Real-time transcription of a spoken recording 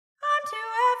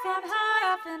I'm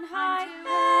high up and high,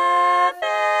 heaven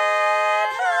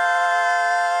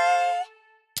high.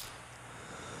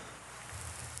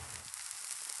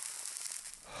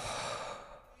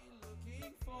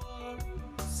 Looking for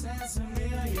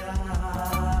Sensimilia.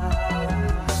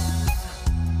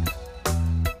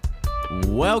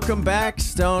 Welcome back,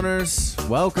 stoners.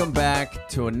 Welcome back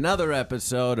to another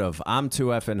episode of I'm Too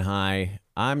Effin' High.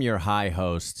 I'm your high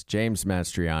host, James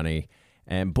Mastriani,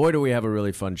 and boy, do we have a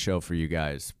really fun show for you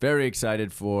guys. Very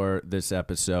excited for this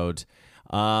episode.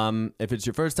 If it's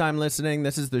your first time listening,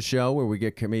 this is the show where we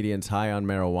get comedians high on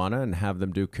marijuana and have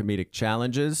them do comedic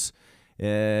challenges.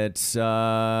 It's in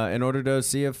order to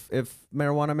see if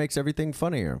marijuana makes everything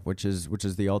funnier, which is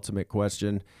the ultimate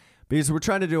question. Because we're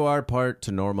trying to do our part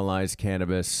to normalize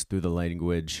cannabis through the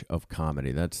language of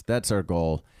comedy. That's our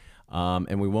goal.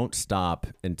 And we won't stop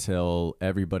until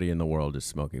everybody in the world is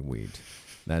smoking weed.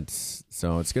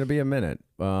 So it's going to be a minute.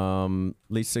 At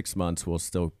least 6 months. We'll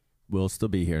still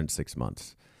be here in 6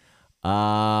 months.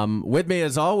 With me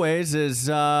as always is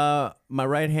my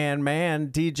right-hand man,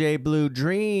 DJ Blue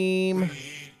Dream.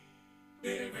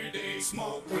 Every day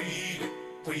smoke weed.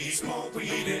 We smoke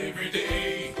weed every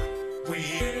day.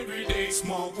 Weed every day,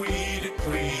 smoke weed.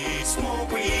 We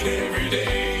smoke weed every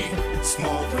day.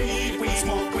 Smoke weed, we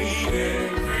smoke weed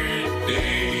every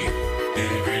day.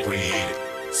 Every weed.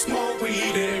 Smoke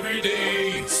weed every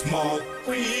day. Smoke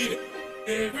weed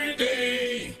every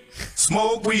day.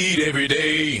 Smoke weed every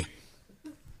day.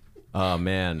 Oh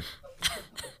man,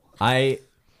 I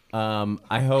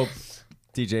hope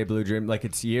DJ Blue Dream, like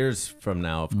it's years from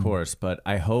now, of course, but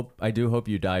I do hope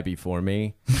you die before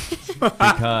me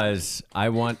because I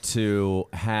want to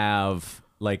have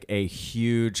like a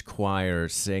huge choir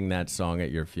sing that song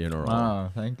at your funeral. Oh,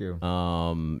 thank you.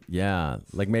 Yeah,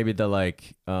 like maybe the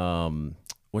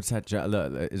what's that?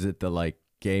 Is it the like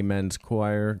gay men's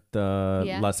choir?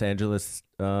 The Los Angeles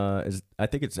I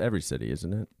think it's every city,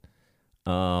 isn't it?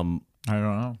 I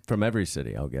don't know. From every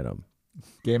city, I'll get them.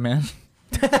 Gay man?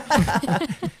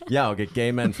 Yeah, I'll get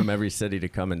gay men from every city to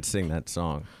come and sing that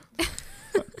song.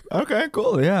 Okay,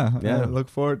 cool. Yeah. Yeah. I look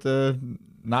forward to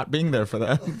not being there for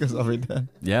that because I'll be dead.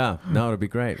 Yeah, no, it'll be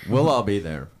great. We'll all be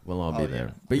there. We'll all be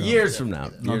there. But years from now.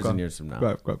 Years and years from now.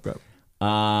 Grab.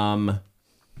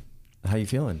 How you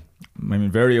feeling? I'm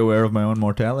very aware of my own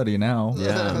mortality now.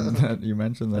 Yeah. That you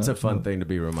mentioned that. That's a fun thing to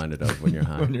be reminded of when you're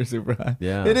high. When you're super high.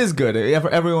 Yeah. It is good.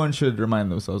 Everyone should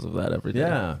remind themselves of that every day.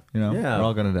 Yeah. You know, Yeah. we're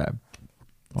all going to die.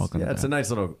 Yeah, it's a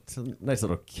nice little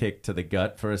kick to the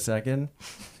gut for a second.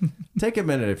 Take a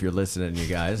minute if you're listening, you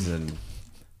guys, and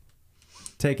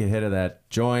take a hit of that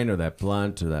joint or that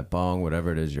blunt or that bong,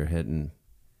 whatever it is you're hitting.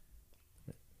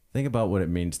 Think about what it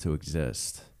means to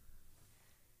exist.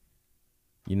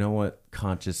 You know what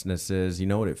consciousness is. You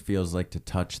know what it feels like to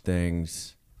touch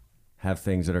things, have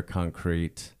things that are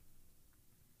concrete.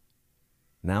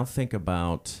 Now think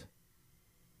about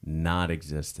not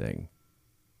existing.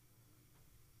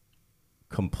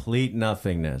 Complete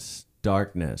nothingness,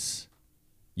 darkness.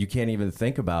 You can't even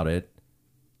think about it.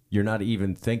 You're not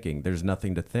even thinking. There's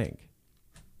nothing to think.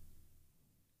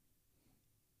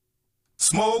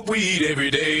 Smoke weed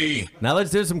every day. Now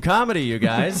let's do some comedy, you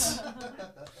guys.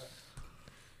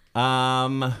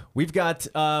 We got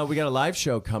a live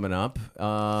show coming up.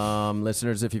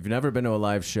 Listeners, if you've never been to a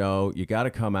live show, you got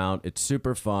to come out. It's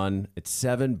super fun. It's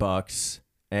 $7,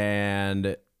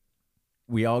 and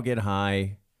we all get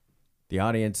high. The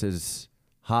audience is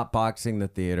hotboxing the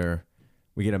theater.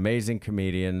 We get amazing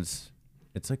comedians.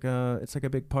 It's like a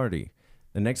big party.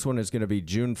 The next one is going to be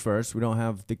June 1st. We don't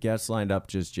have the guests lined up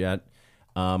just yet.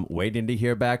 Waiting to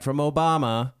hear back from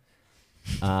Obama.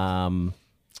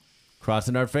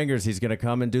 Crossing our fingers, he's going to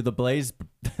come and do the Blaze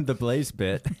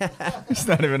bit. He's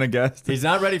not even a guest. He's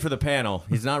not ready for the panel.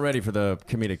 He's not ready for the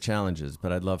comedic challenges,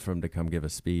 but I'd love for him to come give a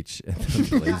speech at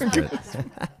the Blaze bit.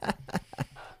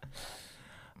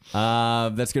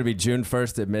 That's going to be June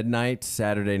 1st at midnight,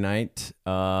 Saturday night.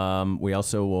 We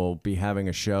also will be having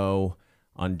a show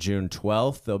on June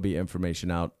 12th. There'll be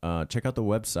information out. Check out the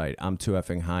website,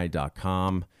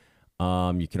 I'm2effing-high.com.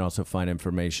 You can also find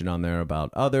information on there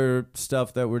about other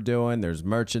stuff that we're doing. There's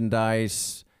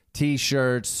merchandise,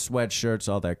 T-shirts, sweatshirts,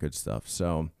 all that good stuff.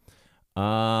 So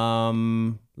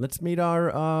let's meet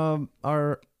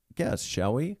our guest,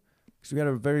 shall we? Because we got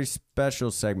a very special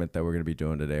segment that we're going to be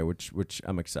doing today, which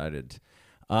I'm excited.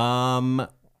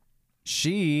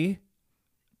 She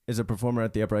is a performer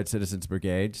at the Upright Citizens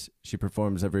Brigade. She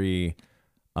performs every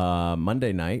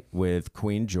Monday night with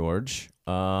Queen George.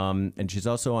 And she's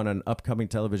also on an upcoming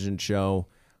television show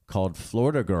called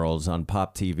Florida Girls on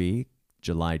Pop TV.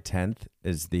 July 10th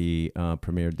is the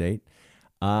premiere date.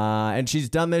 And she's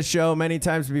done this show many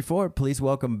times before. Please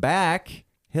welcome back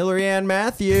Hillary Ann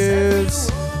Matthews.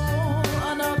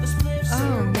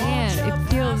 Oh man, it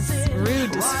feels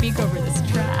rude to speak over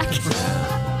this track.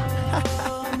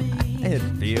 It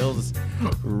feels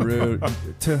rude.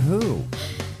 To who?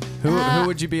 Who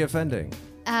would you be offending?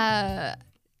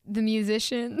 The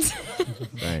musicians,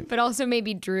 Right. but also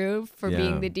maybe Drew for Yeah.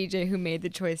 being the DJ who made the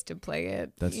choice to play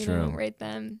it. That's you true. Know, right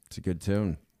then. It's a good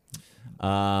tune.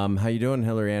 How you doing,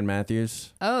 Hillary Ann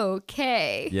Matthews?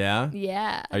 Okay. Yeah?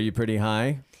 Yeah. Are you pretty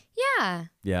high? Yeah.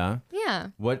 Yeah. Yeah.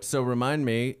 So remind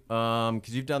me, because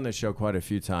you've done this show quite a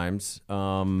few times,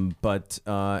 and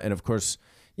of course,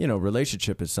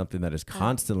 relationship is something that is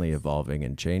constantly evolving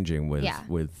and changing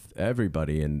with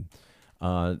everybody. And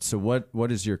so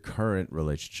what is your current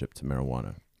relationship to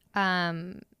marijuana?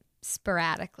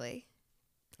 Sporadically.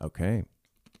 Okay.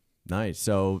 Nice.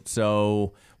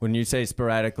 So when you say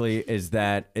sporadically, is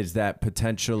that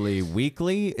potentially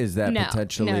weekly? Is that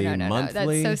potentially no.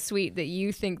 monthly? That's so sweet that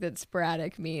you think that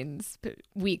sporadic means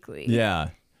weekly. Yeah.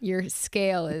 Your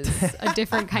scale is a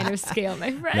different kind of scale,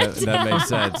 my friend. That makes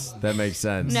sense. That makes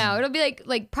sense. No, it'll be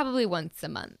like probably once a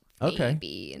month, Okay.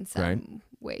 maybe in some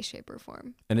way, shape, or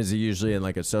form. And is it usually in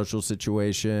like a social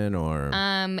situation or?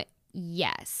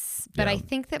 Yes, but Yeah. I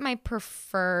think that my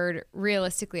preferred,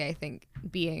 realistically, I think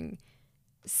being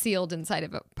sealed inside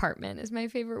of an apartment is my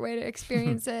favorite way to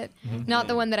experience it. Not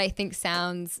the one that I think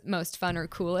sounds most fun or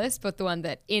coolest, but the one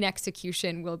that in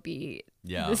execution will be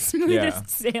the smoothest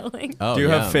sailing. Oh, Do you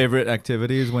yeah. have favorite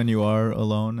activities when you are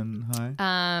alone and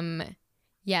high?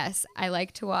 Yes, I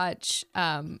like to watch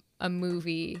a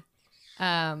movie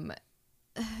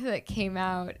that came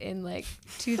out in like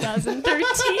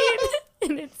 2013,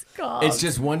 and it's called. It's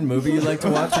just one movie you like to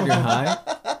watch when you're high?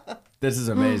 This is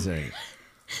amazing.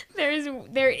 There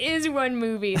is one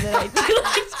movie that I do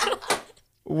like to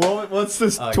watch. What's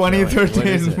this Oh, 2013 what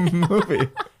is it? movie?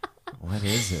 What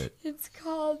is it? It's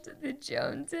called The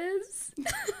Joneses.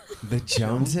 The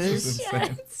Joneses? Yeah,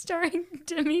 it's starring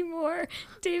Demi Moore,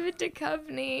 David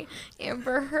Duchovny,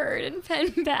 Amber Heard, and Penn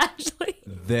Badgley.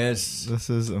 This This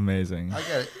is amazing. I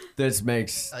get it. this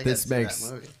makes I this gotta see makes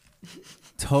that movie.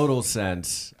 total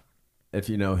sense if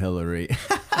you know Hillary.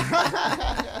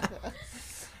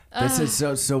 This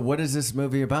is so what is this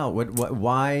movie about?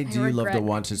 Why do you love to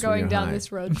watch this when going you're down high? this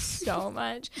road so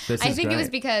much. This I is think it was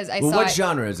great. because I Well, saw what it.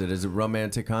 genre is it? Is it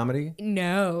romantic comedy?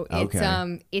 No, it's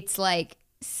Okay. it's like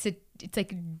it's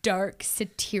like dark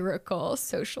satirical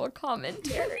social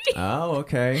commentary Oh,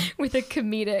 okay. with a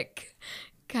comedic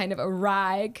kind of a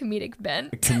wry comedic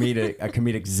bent. A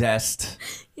comedic zest.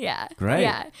 Yeah. Great.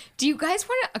 Yeah. Do you guys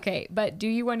want to? Okay, but do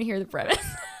you want to hear the premise?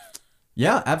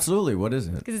 Yeah, absolutely. What is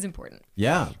it? Because it's important.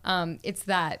 Yeah. It's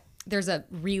that there's a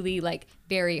really like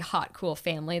very hot, cool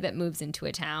family that moves into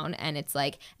a town, and it's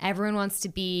like everyone wants to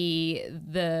be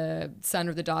the son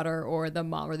or the daughter or the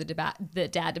mom or the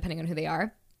dad, depending on who they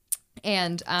are.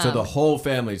 And So the whole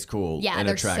family's cool. yeah, and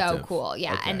they're attractive. so cool.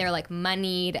 Yeah. Okay. And they're like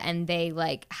moneyed and they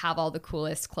like have all the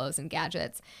coolest clothes and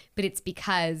gadgets. But it's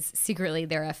because secretly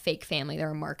they're a fake family.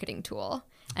 They're a marketing tool.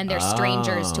 And they're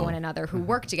strangers to one another who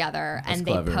work together and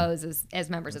they clever. pose as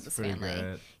members of this family.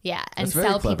 great. Yeah. And That's very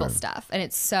sell people clever. stuff. And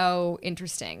it's so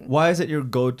interesting. Why is it your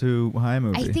go-to high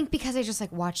movie? I think because I just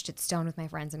like watched it stoned with my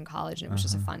friends in college and it was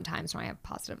just a fun time. So I have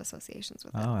positive associations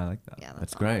with it. Oh, I like that. Yeah,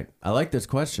 That's all. great. I like this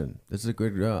question. This is a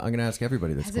good. I'm going to ask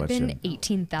everybody this Has question. it been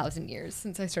 18,000 years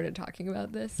since I started talking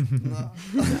about this?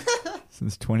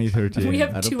 Since 2013. We I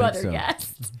have don't two think other so.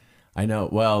 guests. I know.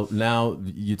 Well, now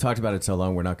you talked about it so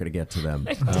long, we're not going to get to them.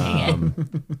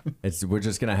 We're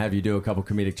just going to have you do a couple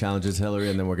comedic challenges, Hillary,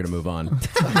 and then we're going to move on.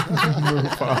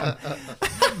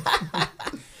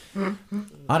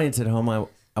 Audience at home,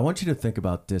 I want you to think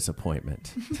about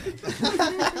disappointment.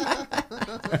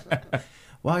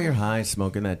 While you're high,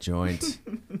 smoking that joint,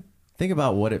 think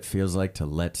about what it feels like to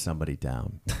let somebody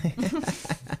down.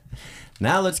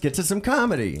 Now let's get to some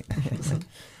comedy.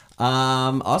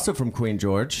 Also from Queen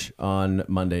George on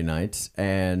Monday nights,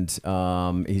 and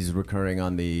he's recurring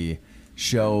on the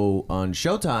show on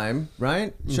Showtime,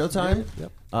 right? Showtime?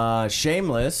 Yep.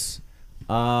 Shameless.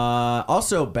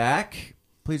 Also back,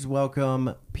 please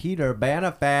welcome Peter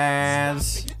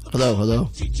Banafaz. Hello.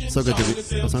 So good to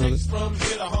be. What song is it?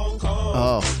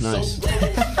 Oh, nice.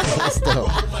 Still,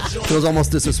 feels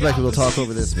almost disrespectful to talk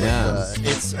over this, but Yeah.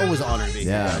 it's always an honor to be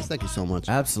Yeah. here, guys. Thank you so much.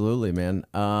 Absolutely, man.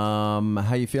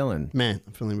 How you feeling? Man,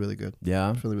 I'm feeling really good. Yeah?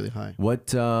 I'm feeling really high.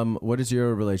 What is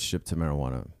your relationship to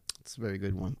marijuana? It's a very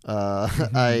good one.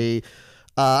 I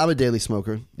I'm a daily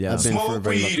smoker. Yeah. I've been for a Smoke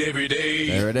very long weed every day.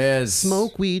 There it is.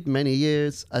 Smoke weed many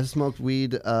years. I've smoked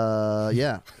weed.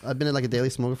 Yeah, I've been like a daily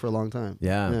smoker for a long time.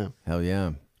 Yeah. Hell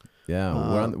yeah.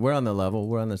 Yeah. We're on the level.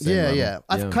 We're on the same Yeah, level. yeah.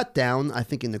 I've cut down, I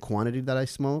think, in the quantity that I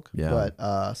smoke. Yeah.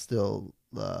 But still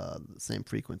the same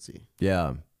frequency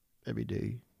Yeah. every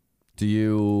day. Do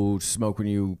you smoke when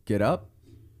you get up?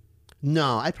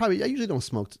 No, I usually don't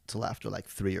smoke till after like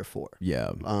 3 or 4.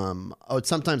 Yeah.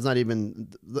 Sometimes not even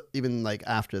like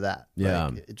after that. Yeah.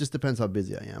 Like, it just depends how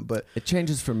busy I am. But It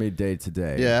changes for me day to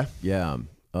day. Yeah. Yeah.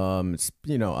 It's,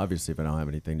 obviously if I don't have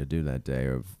anything to do that day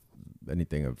or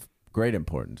anything of great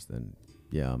importance, then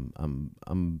yeah,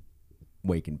 I'm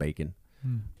waking bacon.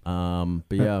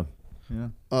 But yeah.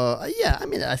 yeah, I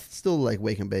mean, I still like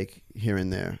wake and bake here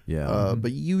and there. Yeah.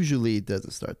 But usually it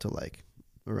doesn't start till like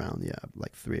around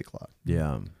like 3 o'clock.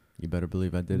 Yeah. You better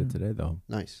believe I did it today though.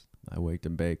 Nice. I waked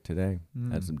and baked today.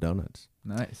 Had some donuts.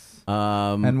 Nice.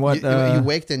 And And what? You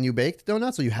waked and you baked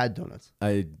donuts, or you had donuts?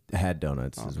 I had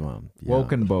donuts as well. Yeah.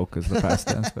 Woke and boke is the past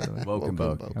tense, by the way. Woke and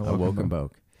Woke and boke. boke. I woke and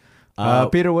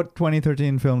boke. Peter, what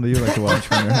 2013 film do you like to watch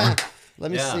when you're home? Let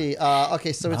me Yeah. see.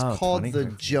 Okay, so it's Oh, called The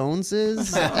 2013.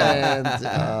 Joneses, and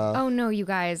Oh no, you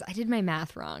guys! I did my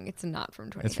math wrong. It's not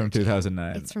from 2013. It's from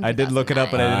 2009. It's from I did look it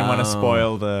up, but I didn't want to 2009.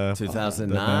 spoil the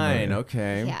 2009. the-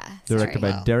 Okay. Yeah. Directed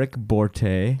sorry. by Derek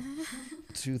Borte.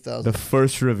 2000. The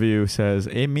first review says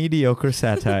a mediocre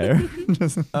satire.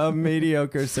 A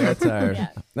mediocre satire.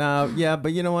 Now, yeah,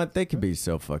 but you know what? They could be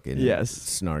so fucking Yes.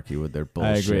 snarky with their I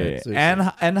bullshit. agree.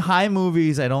 And high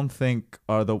movies, I don't think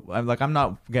are the I'm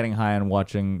not getting high on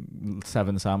watching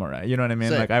Seven Samurai. You know what I mean?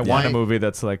 Same. Like I want a I- movie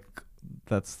that's fun.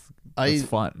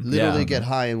 Literally Yeah. get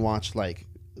high and watch like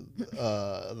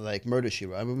Murder She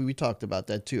Wrote. I mean, we talked about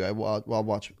that too. I'll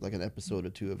watch like an episode or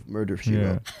 2 of Murder She Yeah.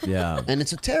 Wrote, Yeah. and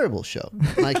it's a terrible show.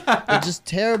 Like it's just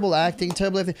terrible acting,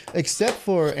 terrible everything, except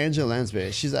for Angela Lansbury.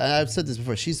 I've said this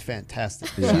before. She's fantastic.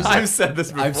 I've said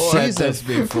this before. I've said She's a- this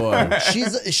before.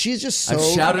 She's just so.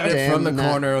 I've shouted it damn from the na-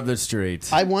 corner of the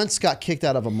street. I once got kicked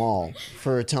out of a mall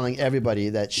for telling everybody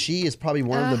that she is probably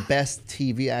one of the best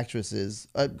TV actresses,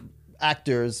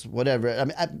 actors, whatever. I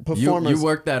mean, performers. You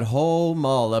worked that whole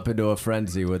mall up into a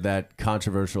frenzy with that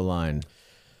controversial line.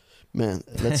 Man,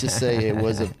 let's just say it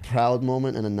was a proud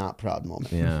moment and a not proud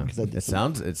moment. Yeah. 'Cause I did It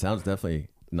some- sounds definitely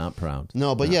not proud.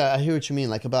 No, but yeah, I hear what you mean.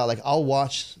 Like I'll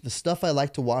watch the stuff I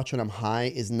like to watch when I'm high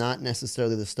is not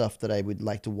necessarily the stuff that I would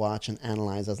like to watch and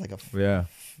analyze as like a Yeah.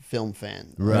 film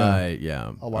fan. Right,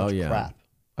 yeah. I'll watch oh, yeah. crap.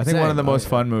 I think one of the Same. most Oh, yeah.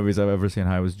 fun movies I've ever seen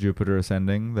high was Jupiter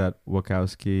Ascending, that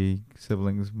Wachowski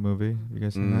siblings movie. You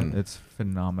guys seen that? It's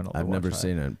phenomenal. to I've watch never high.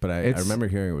 seen it, but I It's- remember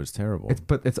hearing it was terrible.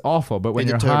 It's awful, but when They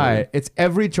you're did terribly. high, it's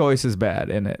every choice is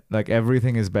bad in it. Like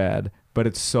everything is bad, but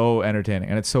it's so entertaining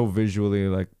and it's so visually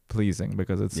like pleasing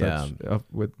because it's such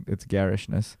with its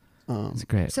garishness. It's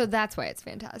great. So that's why it's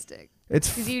fantastic. It's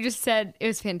Because you just said it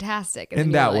was fantastic. And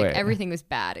In then you were that like, way. everything was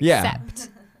bad Yeah.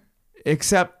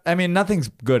 except. I mean, nothing's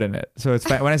good in it. So it's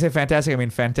when I say fantastic, I mean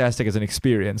fantastic as an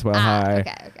experience while high.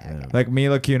 Okay. Like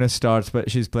Mila Kunis starts, but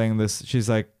she's playing this. She's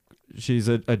a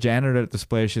janitor at this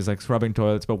place. She's like scrubbing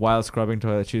toilets, but while scrubbing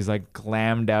toilets, she's like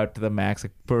glammed out to the max,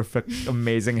 like perfect,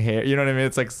 amazing hair. You know what I mean?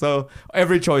 It's like so.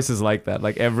 Every choice is like that.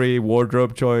 Like every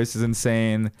wardrobe choice is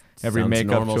insane. Every Sounds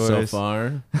makeup normal choice. so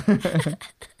far.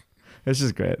 It's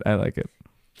just great. I like it.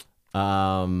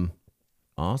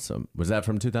 Awesome. Was that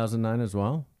from 2009 as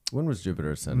well? When was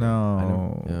Jupiter Ascending?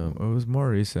 No, Yeah. it was more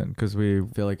recent because we. I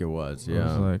feel like it was. It Yeah.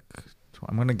 was like.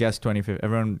 I'm gonna guess 2015.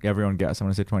 Everyone guess. I'm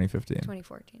gonna say 2015.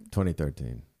 2014.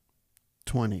 2013.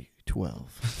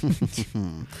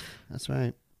 2012. That's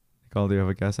right. Nicole, do you have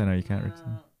a guess? I know you can't. Rick.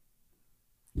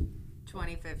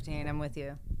 2015. I'm with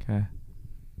you. Okay.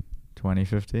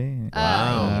 2015.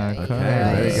 Wow. yeah, Okay.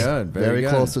 yeah. Very Nice. good. Very good.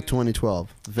 close to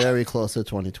 2012. Very close to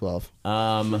 2012.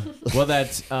 Well,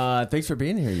 that's thanks for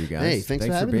being here, you guys. Hey, thanks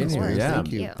for having being us, here. man. Yeah,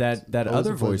 Thank you. that Always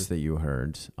other a voice pleasure. that you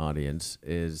heard, audience,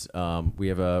 is we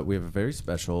have a very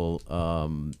special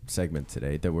segment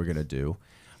today that we're gonna do.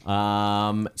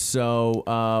 So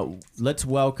let's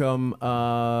welcome.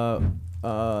 Well,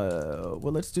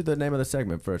 let's do the name of the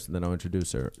segment first, and then I'll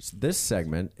introduce her. This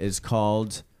segment is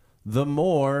called "The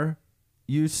More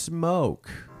You Smoke."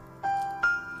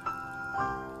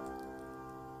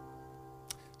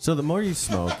 So the more you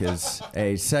smoke is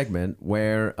a segment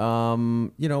where,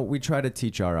 we try to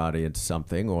teach our audience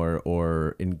something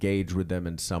or engage with them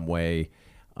in some way,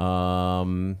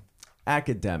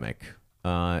 academic,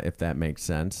 if that makes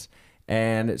sense.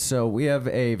 And so we have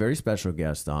a very special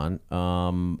guest on.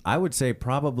 I would say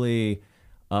probably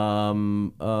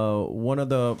one of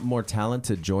the more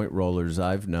talented joint rollers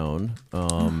I've known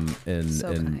in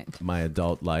So kind. my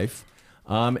adult life.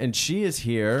 And she is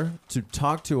here to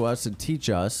talk to us and teach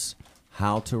us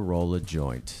how to roll a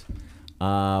joint.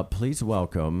 Please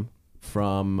welcome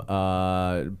from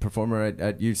performer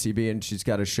at UCB, and she's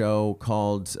got a show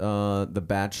called The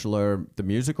Bachelor, the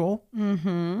musical.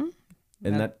 Mm-hmm.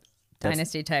 And that's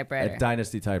Dynasty Typewriter. at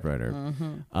Dynasty Typewriter.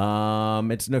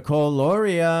 It's Nicole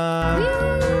Loria.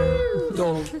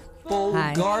 Don't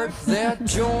Hi. bogart that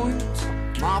joint,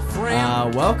 my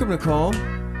friend. Welcome, Nicole.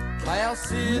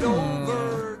 Pass it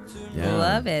over to Yeah.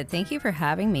 Love it. Thank you for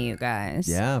having me, you guys.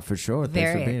 Yeah, for sure. Thanks for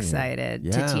Very being here. excited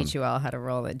Yeah. to teach you all how to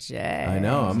roll a J. I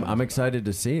know. I'm excited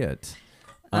to see it.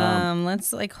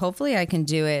 Let's hopefully I can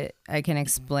do it. I can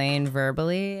explain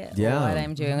verbally Yeah. what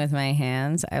I'm doing with my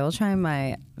hands. I will try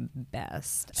my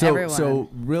best. So, Everyone. so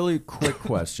really quick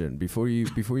question before you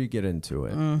get into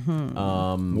it.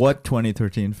 What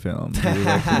 2013 film do you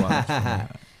like to watch?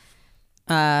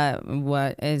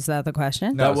 what is that the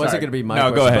question? That wasn't sorry. going to be my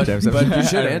No, question. go ahead, but, James. But you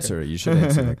should answer it. You should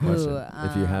answer that question Ooh,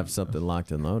 if you have something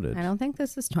locked and loaded. I don't think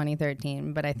this is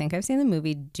 2013, but I think I've seen the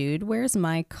movie Dude, Where's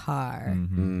My Car?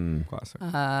 Classic.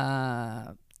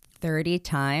 30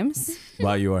 times.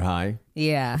 While you were high,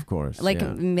 Yeah. of course. Like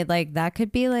yeah. like that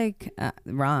could be like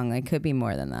wrong. It could be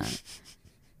more than that.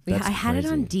 That's I had it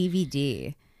on crazy.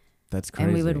 DVD, That's crazy.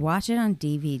 and we would watch it on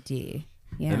DVD.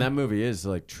 Yeah. And that movie is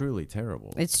like truly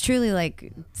terrible. It's truly like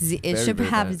it Very, should very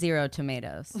have bad. 0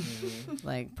 tomatoes,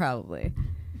 like probably.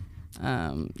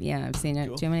 Yeah, I've seen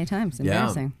it too many times. Yeah.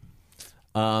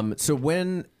 Embarrassing. So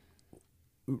when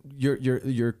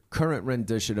your current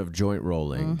rendition of joint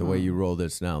rolling, the way you roll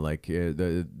this now, like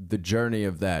the journey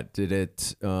of that, did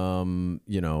it? When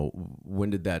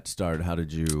did that start? How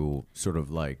did you sort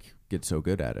of like get so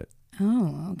good at it?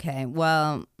 Oh, okay.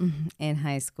 Well, in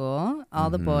high school, all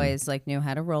the boys like knew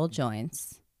how to roll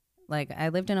joints. Like I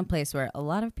lived in a place where a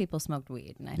lot of people smoked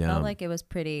weed, and I Yeah. felt like it was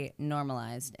pretty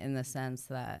normalized in the sense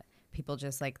that people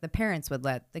just like the parents would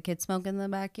let the kids smoke in the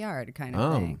backyard kind of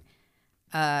Oh. thing.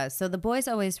 So the boys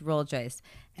always rolled joints,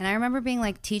 and I remember being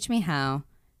like, "Teach me how."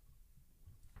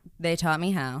 They taught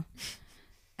me how,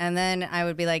 and then I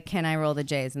would be like, "Can I roll the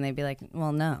J's?" And they'd be like,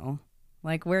 "Well, no."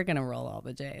 Like, we're going to roll all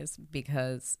the J's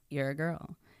because you're a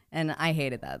girl. And I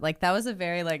hated that. Like, that was a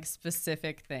very, like,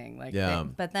 specific thing. Like, Yeah.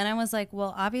 but then I was like,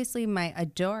 well, obviously my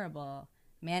adorable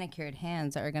manicured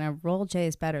hands are going to roll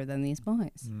J's better than these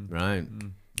boys. Right.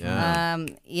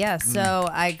 Yeah. So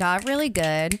I got really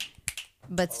good,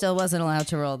 but still wasn't allowed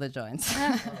to roll the joints.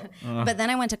 But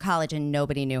then I went to college and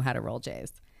nobody knew how to roll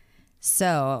J's.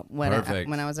 So when Perfect.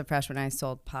 I was a freshman, I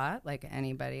sold pot like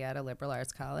anybody at a liberal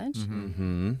arts college,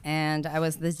 Mm-hmm. and I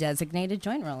was the designated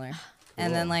joint roller.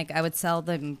 And then like I would sell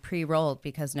them pre-rolled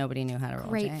because nobody knew how to roll.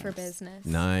 Great J's. for business.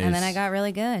 Nice. And then I got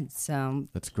really good. So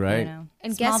That's great. You know,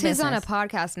 And small guess who's on a business.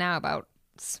 podcast now about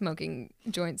smoking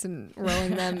joints and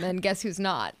rolling them? And guess who's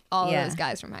not? All Yeah. of those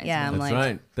guys from high Yeah, school. I'm That's like,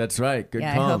 right. That's right. Good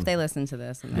yeah. call. I hope they listen to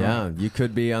this. And Yeah, you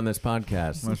could be on this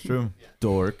podcast. That's true.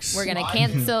 Dorks. We're gonna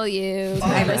cancel you. I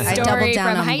have a I doubled story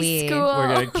down from on high weed. school.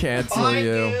 We're gonna cancel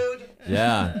you.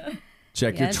 Yeah.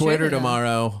 Check Yeah, your Twitter trigger them.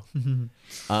 tomorrow.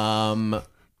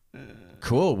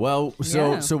 Cool. Well,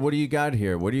 so Yeah. so what do you got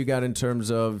here? What do you got in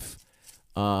terms of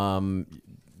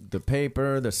the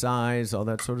paper, the size, all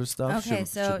that sort of stuff? Okay, should,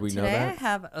 so should we know today I that?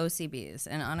 have OCBs,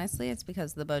 and honestly, it's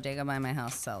because the bodega by my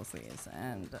house sells these,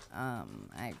 and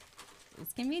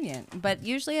it's convenient. But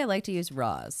usually, I like to use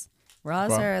raws.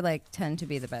 Raws are like tend to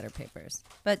be the better papers,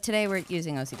 but today we're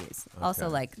using OCBs. Also,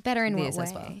 like Better in what these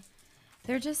as way? well.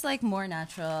 They're just like more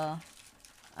natural,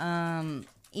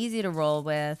 easy to roll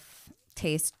with,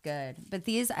 taste good. But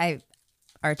these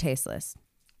are tasteless,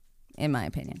 in my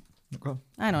opinion. Okay.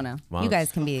 I don't know. Wow. You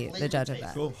guys can be the judge of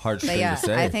that. Hard But thing yeah, to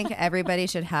say. I think everybody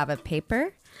should have a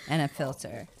paper and a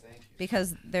filter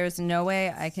because there's no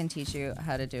way I can teach you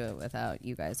how to do it without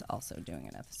you guys also doing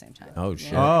it at the same time. Oh,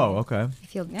 shit. Oh, okay. I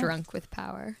feel Yeah. drunk with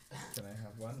power.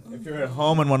 If you're at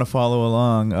home and want to follow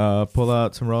along, pull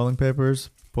out some rolling papers.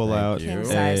 Pull Thank out you. King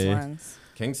size a, ones.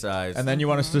 King size. and then you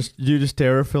want to just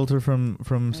tear a filter from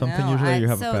something No, usually. You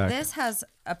have so a pack. this has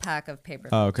a pack of paper.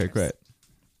 Oh, okay, filters. great.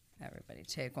 Everybody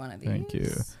take one of these. Thank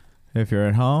you. If you're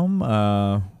at home,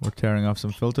 we're tearing off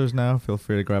some filters now. Feel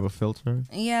free to grab a filter.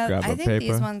 Yeah, Grab I a think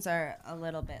these paper. ones are a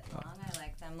little bit long. I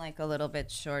like them like a little bit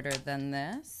shorter than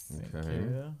this.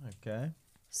 Okay. Okay.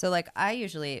 So like I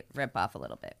usually rip off a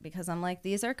little bit because I'm like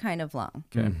these are kind of long.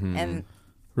 Okay. Mhm. And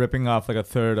Ripping off like a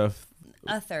third of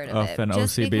a third of it. an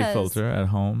just OCB because- filter at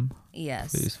home.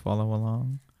 Yes. Please follow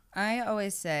along. I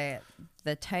always say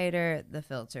the tighter the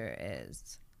filter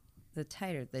is, the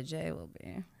tighter the J will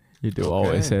be. You do Okay.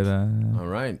 always say that. All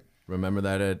right. Remember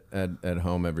that at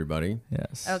home, everybody.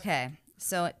 Yes. Okay.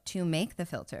 So to make the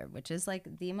filter, which is like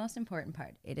the most important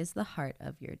part, it is the heart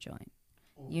of your joint.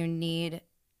 You need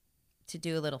to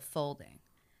do a little folding.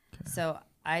 So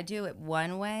I do it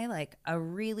one way, like a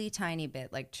really tiny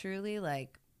bit, like truly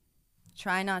like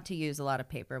try not to use a lot of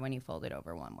paper when you fold it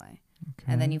over one way.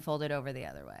 And then you fold it over the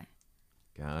other way.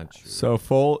 Gotcha. So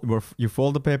you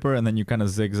fold the paper and then you kind of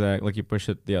zigzag, like you push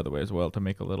it the other way as well to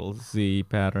make a little Z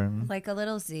pattern. Like a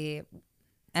little Z.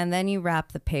 And then you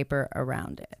wrap the paper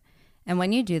around it. And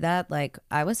when you do that, like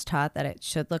I was taught that it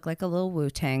should look like a little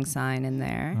Wu-Tang sign in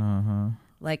there.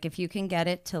 Like if you can get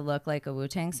it to look like a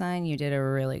Wu-Tang sign, you did a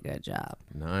really good job.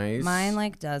 Nice. Mine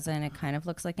like doesn't. It kind of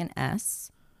looks like an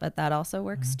S, but that also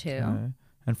works too.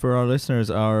 And for our listeners,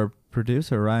 our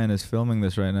producer Ryan is filming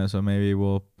this right now, so maybe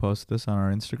we'll post this on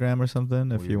our Instagram or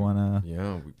something if you wanna.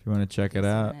 Yeah. If you wanna check it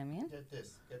out. I mean? Get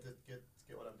this. Get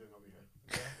what I'm doing over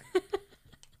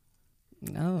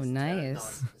here. Oh,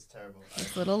 nice. It's terrible.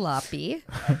 It's a little loppy,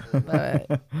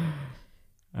 but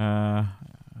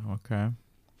Okay.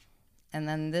 and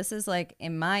then this is like,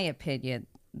 in my opinion,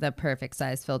 the perfect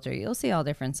size filter. You'll see all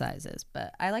different sizes,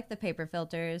 but I like the paper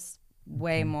filters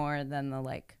way more than the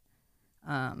like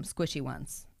squishy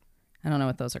ones. I don't know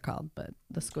what those are called, but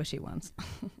the squishy ones.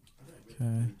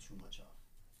 Okay. Too much off.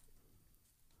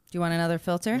 Do you want another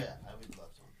filter? Yeah, I would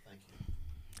love to. Thank you.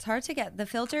 It's hard to get. The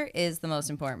filter is the most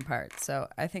important part, so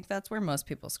I think that's where most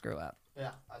people screw up.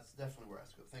 Yeah, that's definitely where I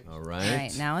screw. Thank you. All All right.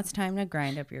 right, now it's time to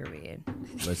grind up your weed.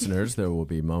 Listeners, there will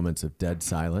be moments of dead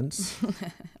silence.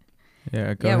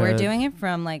 Yeah. Go Yeah, ahead. we're doing it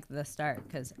from like the start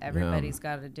because everybody's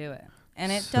got to do it,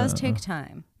 and it does take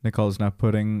time. Nicole's now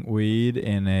putting weed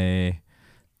in a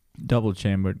double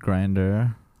chambered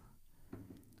grinder.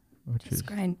 Which is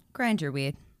Just grind your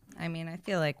weed. I mean, I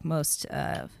feel like most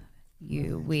of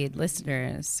you weed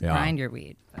listeners Yeah. grind your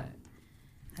weed, but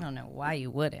I don't know why you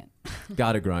wouldn't.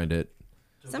 Gotta grind it.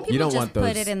 Some You people don't just want put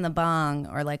those- it in the bong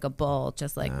or like a bowl,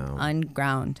 just like No.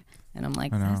 unground, and I'm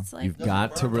like, I know. that's like You've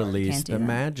got to release Can't do the that.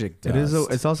 magic it dust. is.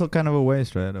 It's also kind of a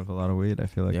waste, right, of a lot of weed. I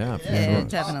feel like. Yeah, for it sure.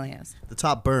 definitely is. The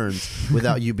top burns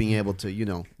without you being able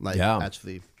to, like Yeah.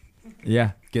 actually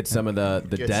Yeah. Get some of the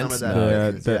Get some dense of that.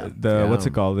 nuts. The Yeah. what's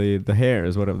it called? The hair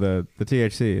is what of the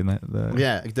THC and the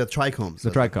yeah, the trichomes. the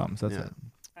trichomes. That's Yeah. it.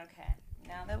 Okay,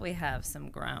 now that we have some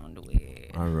ground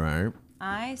weed, All right.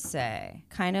 I say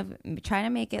kind of try to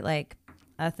make it like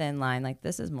a thin line. Like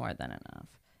this is more than enough.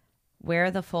 Where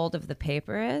the fold of the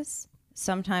paper is,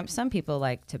 sometimes some people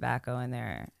like tobacco in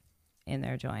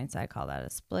their joints. I call that a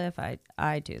spliff.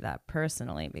 I do that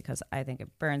personally because I think it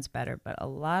burns better, but a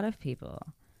lot of people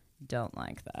don't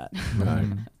like that.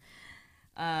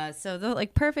 Right. So the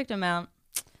like perfect amount,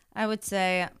 I would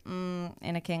say,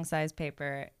 in a king size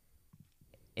paper,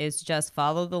 is just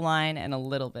follow the line and a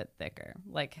little bit thicker.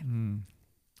 Like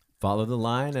Follow the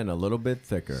line and a little bit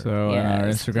thicker. So on our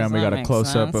Yes, Instagram, does we that got a make close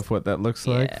up sense? of what that looks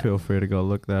like. Yeah. Feel free to go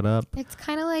look that up. It's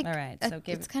kind of like All right, so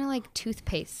give it's kind of like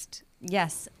toothpaste.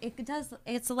 yes, it does.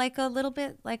 It's like a little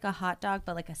bit like a hot dog,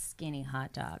 but like a skinny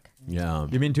hot dog. yeah.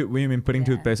 You mean putting Yeah.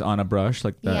 toothpaste on a brush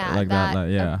like that? Yeah, like that?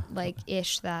 Like, yeah, like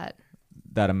ish that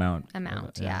that amount.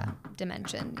 amount. Yeah,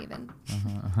 dimension even.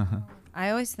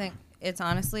 I always think it's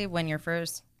honestly when you're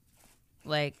first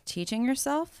like teaching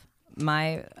yourself.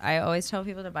 I always tell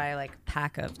people to buy like a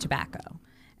pack of tobacco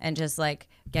and just like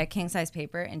get king size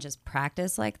paper and just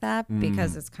practice like that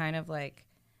because it's kind of like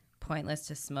pointless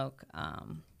to smoke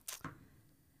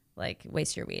like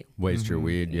waste your weed. Waste your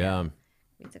weed. Yeah.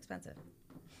 Weed's expensive.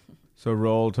 So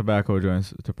roll tobacco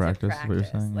joints to To practice. Is what you're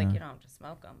saying? like yeah. you don't have to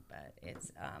smoke them, but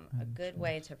it's a good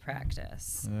way to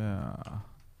practice. Yeah.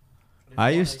 I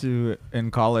used to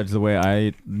in college. The way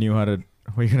I knew how to.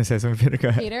 Were you gonna say something, Peter? Go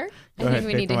ahead. Peter, Go I ahead, think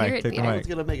we take need the to mic, hear it, take the Peter. I was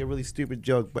gonna make a really stupid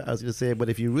joke, but I was gonna say, but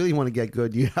if you really want to get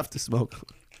good, you have to smoke.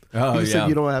 Oh, you yeah. said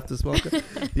you don't have to smoke.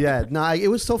 Yeah, no, it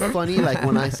was so funny. Like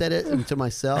when I said it to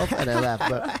myself, and I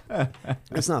laughed, but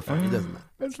it's not funny. It doesn't matter.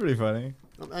 That's pretty funny.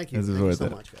 Oh, thank you. This is Thank you worth so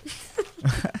it. much,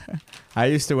 guys. I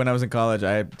used to when I was in college.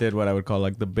 I did what I would call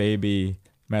like the baby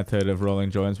method of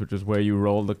rolling joints, which is where you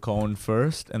roll the cone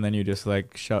first and then you just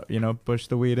like push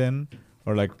the weed in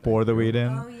or like pour the weed in.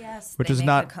 Oh yes, Which they is make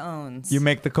not- the cones. You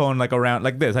make the cone like around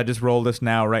like this. I just roll this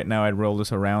now. Right now, I'd roll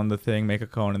this around the thing, make a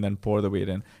cone, and then pour the weed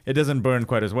in. It doesn't burn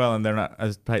quite as well, and they're not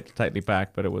as tightly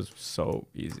packed, but it was so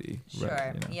easy. Sure.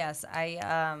 Right, you know. Yes,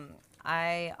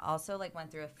 I also like went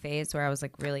through a phase where I was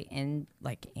like really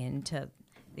into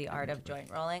the art of joint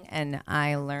rolling, and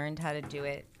I learned how to do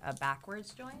it a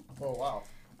backwards joint. Oh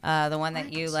wow. The one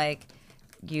that you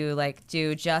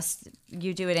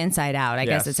do it inside out. I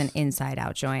guess Yes. it's an inside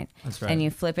out joint. That's right. And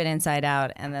you flip it inside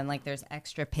out, and then like there's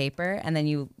extra paper, and then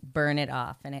you burn it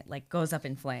off, and it like goes up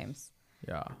in flames.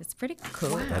 Yeah. It's pretty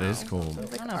cool. That is cool.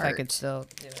 I don't know if I could still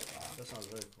do it. That sounds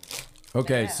very cool.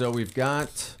 Okay, so we've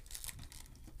got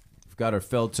our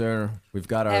filter, we've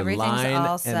got our Everything's line,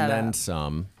 all and set then up.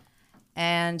 some.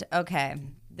 And okay,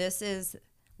 this is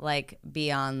like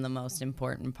beyond the most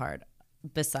important part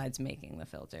besides making the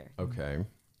filter. Okay.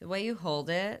 The way you hold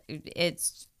it,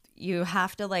 you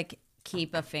have to like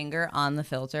keep a finger on the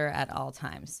filter at all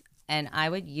times. And I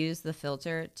would use the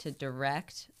filter to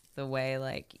direct the way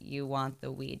like you want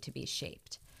the weed to be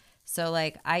shaped. So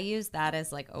like I use that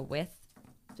as like a width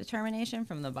determination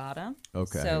from the bottom.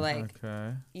 Okay. So like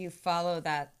Okay. you follow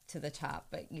that to the top,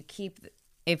 but you keep,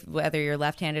 if whether you're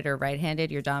left-handed or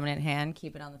right-handed, your dominant hand,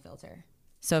 keep it on the filter.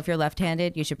 So if you're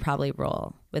left-handed, you should probably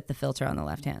roll with the filter on the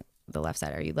left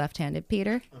side. Are you left-handed,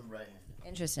 Peter? I'm right-handed.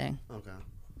 Interesting. Okay.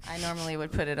 I normally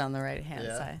would put it on the right-hand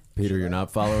Yeah. side. Peter, you're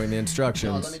not following the No,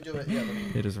 instructions. let me do it. Yeah, let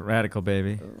me. It is radical,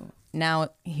 baby. Now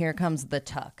here comes the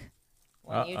tuck.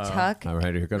 When you tuck All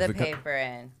right, here comes the the paper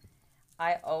in,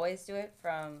 I always do it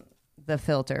from the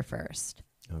filter first.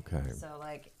 Okay. So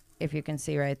like if you can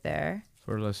see right there.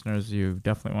 For listeners, you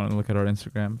definitely want to look at our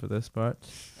Instagram for this part.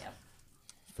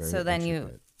 Very So then you-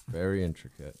 intricate. Very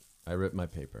intricate. I ripped my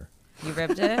paper. You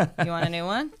ripped it? You want a new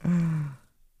one?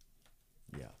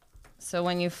 Yeah. So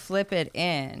when you flip it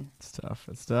in, It's tough.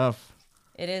 It's tough.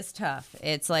 it is tough.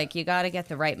 It's like you got to get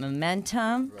the right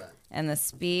momentum Right. and the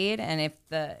speed, and if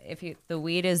the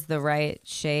weed is the right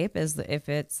shape, if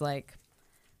it's like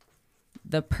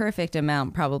the perfect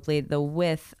amount, probably the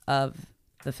width of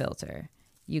the filter,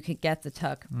 you could get the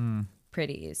tuck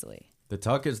pretty easily. The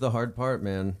tuck is the hard part,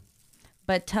 man.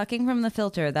 But tucking from the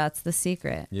filter, that's the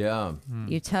secret. Yeah.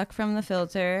 You tuck from the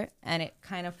filter and it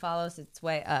kind of follows its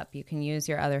way up. You can use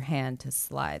your other hand to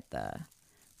slide the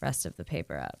rest of the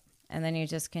paper up. And then you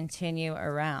just continue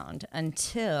around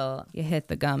until you hit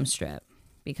the gum strip,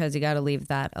 because you got to leave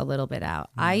that a little bit out.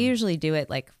 I usually do it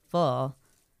like full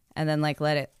and then like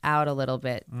let it out a little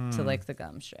bit to like the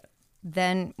gum strip.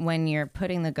 Then when you're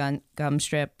putting the gum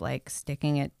strip, like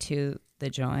sticking it to the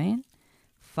joint,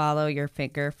 follow your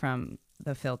finger from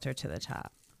the filter to the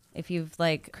top. If you've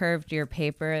like curved your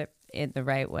paper in the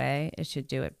right way, it should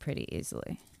do it pretty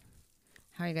easily.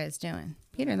 How are you guys doing?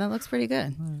 Peter, that looks pretty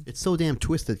good. It's so damn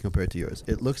twisted compared to yours.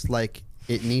 It looks like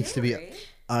it needs to be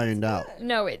ironed out.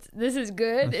 No, this is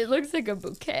good. It looks like a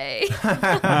bouquet.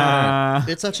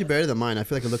 It's actually better than mine. I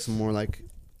feel like it looks more like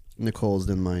Nicole's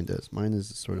than mine does. Mine is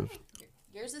sort of,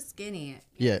 Yours is skinny.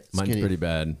 yeah, Mine's skinny. pretty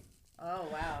bad. Oh,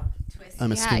 wow. Twisted.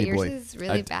 I'm a Yeah, skinny yours boy. is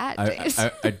really bad, James.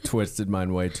 I twisted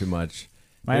mine way too much.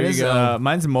 Mine There is you go.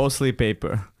 mine's mostly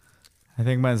paper. I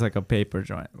think mine's like a paper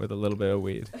joint with a little bit of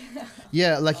weed.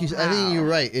 Yeah, like you said, I think you're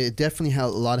right. It definitely a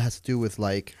lot has to do with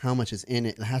like how much is in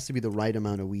it. It has to be the right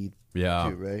amount of weed Yeah.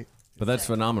 too, right? But that's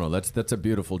phenomenal. That's a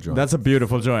beautiful joint. That's a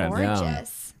beautiful joint.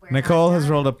 Gorgeous. Nicole has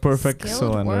rolled a perfect Skilled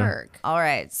cylinder. work. All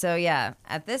right. So, yeah,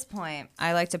 at this point,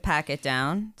 I like to pack it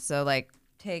down. So, like,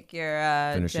 take your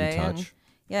Finishing J and- touch.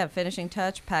 yeah, finishing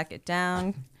touch, pack it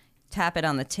down, tap it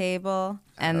on the table,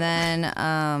 and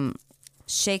then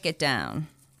shake it down.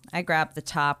 I grab the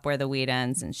top where the weed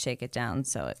ends and shake it down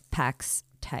so it packs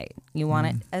tight. You want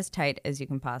it as tight as you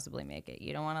can possibly make it.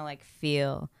 You don't want to, like,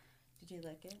 feel. Did you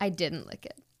lick it? I didn't lick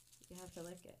it. You have to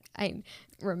lick it. I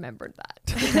remembered that.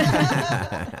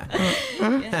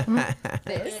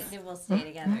 It will stay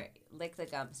together. Lick the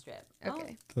gum strip.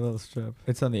 Okay. It's a little strip.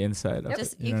 It's on the inside. Of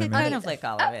Just it, you know could what I mean? kind of lick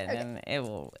all of it, and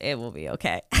it will be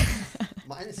okay.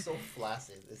 Mine is so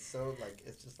flaccid. It's so like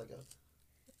it's just like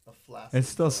a flaccid. It's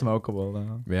still smokable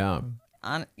though. Yeah.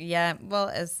 And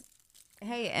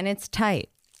it's tight.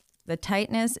 The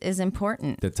tightness is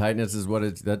important. The tightness is what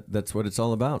that's what it's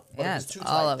all about. But Yeah, if it's too it's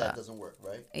all tight, of that it. doesn't work,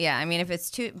 right? Yeah, I mean, if it's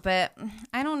too, but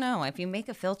I don't know. If you make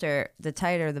a filter, the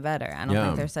tighter the better. I don't Yeah.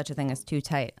 think there's such a thing as too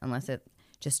tight, unless it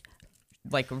just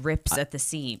like rips at the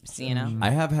seams. You know,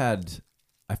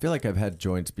 I feel like I've had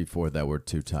joints before that were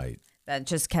too tight. that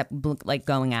just kept like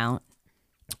going out.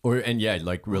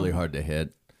 Like really hard to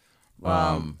hit.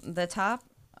 The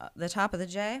top of the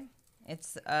J,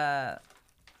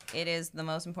 it is the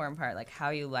most important part, like how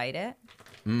you light it,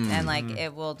 and like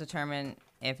it will determine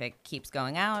if it keeps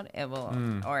going out, it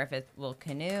will, or if it will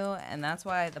canoe, and that's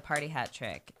why the party hat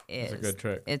trick is a good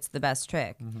trick. It's the best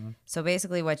trick. So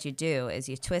basically, what you do is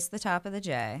you twist the top of the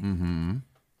J, and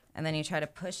then you try to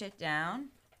push it down,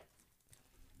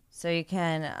 so you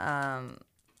can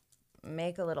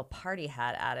make a little party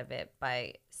hat out of it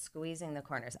by squeezing the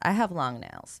corners. I have long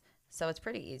nails, so it's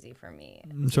pretty easy for me.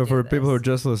 So to for do people who are this.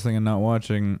 just listening and not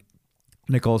watching,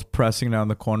 Nicole's pressing down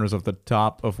the corners of the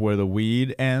top of where the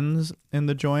weed ends in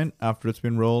the joint after it's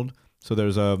been rolled, So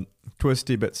there's a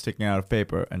twisty bit sticking out of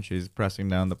paper, and she's pressing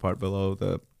down the part below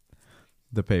the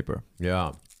paper.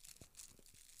 Yeah.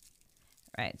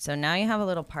 Right. So now you have a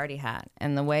little party hat,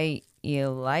 and the way you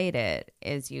light it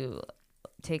is you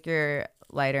take your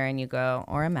lighter and you go,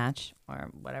 or a match,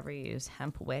 or whatever you use,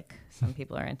 hemp wick. Some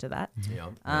people are into that.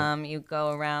 Yeah. You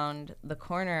go around the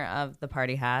corner of the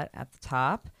party hat at the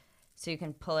top, so you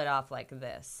can pull it off like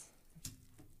this.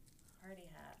 Party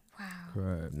hat. Wow.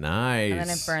 Right. Nice. And then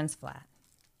it burns flat.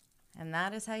 And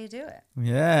that is how you do it.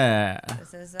 Yeah.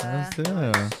 This is Let's do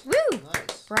it. Woo!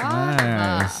 Bravo.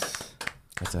 Nice.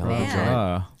 That's a hell of a Man. job.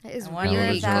 Ah. That is I wonder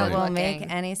really if that good will looking.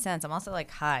 make any sense. I'm also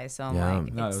like high, so I'm Yeah.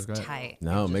 like, No, it it's was great. tight.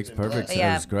 No, it makes perfect sense.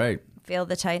 Yeah. It's great. Feel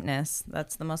the tightness.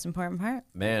 That's the most important part.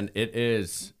 Man, it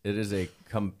is. It is a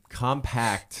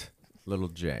compact little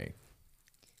J.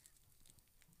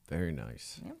 Very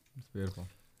nice. It's beautiful.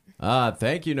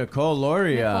 Thank you, Nicole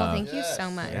Loria. Nicole, thank you so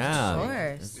much. Yeah. Of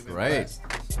course. Great.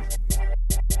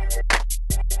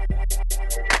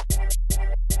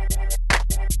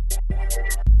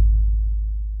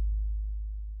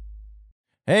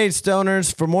 Hey,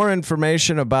 Stoners, for more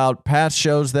information about past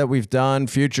shows that we've done,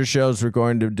 future shows we're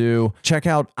going to do, check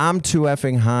out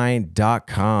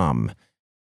I'm2effing.com.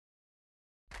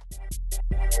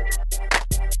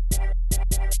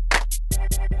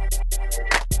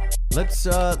 Let's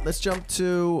jump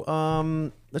to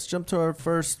our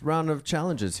first round of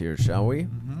challenges here, shall we?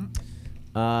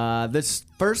 This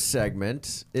first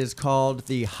segment is called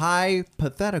the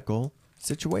hypothetical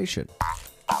situation.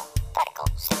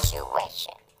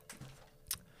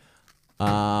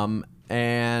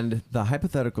 And the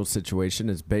hypothetical situation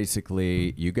is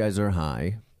basically you guys are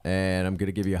high, and I'm going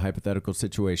to give you a hypothetical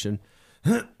situation,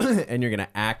 and you're going to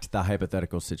act the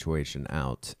hypothetical situation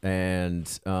out. And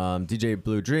DJ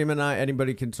Blue Dream and I,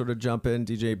 anybody can sort of jump in.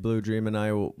 DJ Blue Dream and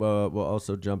I will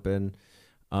also jump in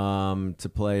to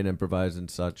play and improvise and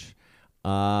such.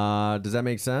 Does that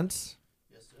make sense?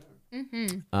 Yes, sir.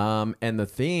 Mm-hmm. And the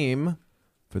theme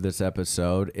for this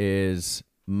episode is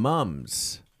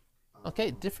mums.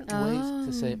 Okay, different ways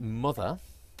to say mother.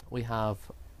 We have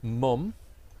mum.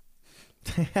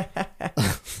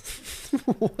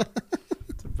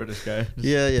 British guy.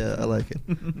 Yeah, I like it.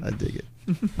 I dig it.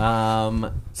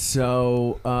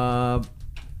 So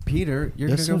Peter, you're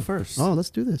Yes, gonna go sir. first. Oh,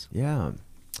 let's do this. Yeah.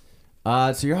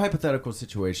 So your hypothetical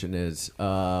situation is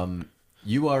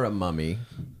you are a mummy.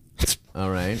 All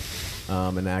right.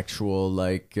 An actual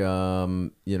mummy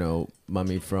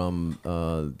from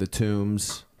the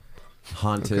tombs,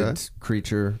 haunted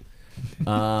creature.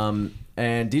 And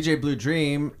DJ Blue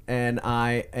Dream and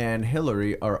I and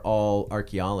Hillary are all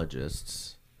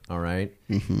archaeologists. All right.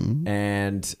 Mm-hmm.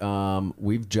 And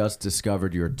we've just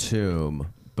discovered your tomb,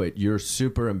 but you're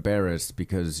super embarrassed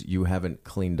because you haven't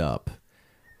cleaned up.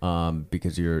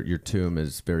 Because your tomb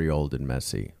is very old and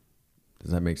messy. Does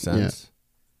that make sense?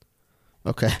 Yeah.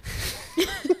 Okay.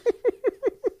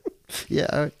 Yeah,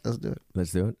 all right, let's do it.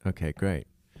 Let's do it. Okay, great.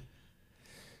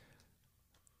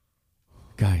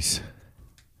 Guys,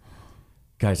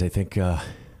 I think I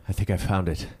found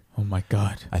it. Oh my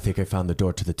god. I think I found the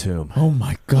door to the tomb. Oh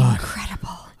my god. Incredible.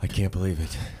 I can't believe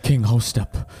it. King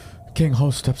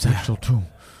Hostep's actual tomb.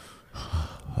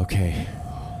 Okay.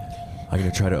 I'm going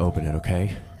to try to open it,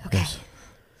 okay? Okay. Yes.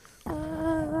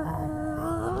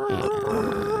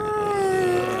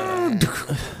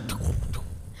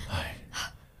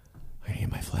 I need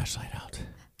my flashlight out.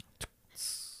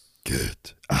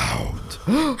 Get out.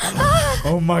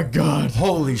 Oh my god.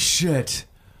 Holy shit.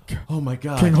 Oh my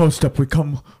god. King Hostep, we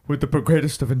come with the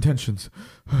greatest of intentions.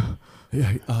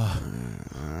 Yeah,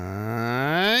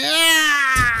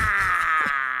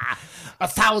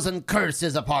 1,000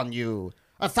 curses upon you.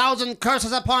 1,000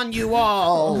 curses upon you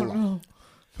all. Oh no.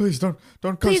 Please don't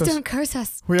curse Please us. don't curse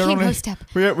us, We are King only,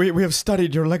 Hostep. we have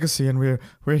studied your legacy, and we're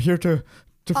here to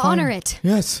Honor find, it.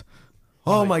 Yes,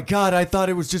 Oh my god, I thought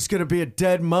it was just going to be a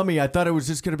dead mummy. I thought it was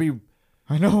just going to be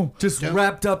I know. just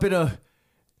wrapped up in a...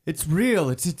 It's real.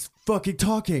 It's fucking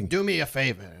talking. Do me a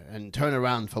favor and turn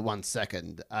around for 1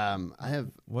 second. I have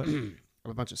What? I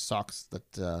have a bunch of socks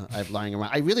that I have lying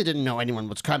around. I really didn't know anyone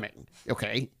was coming.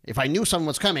 Okay, if I knew someone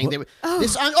was coming, they would.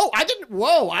 I didn't.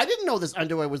 Whoa! I didn't know this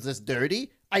underwear was this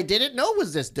dirty. I didn't know it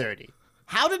was this dirty.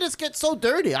 How did this get so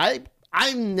dirty?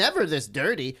 I'm never this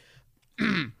dirty.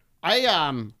 So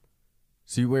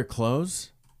you wear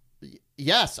clothes?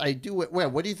 Yes, I do. Where?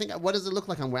 What do you think? What does it look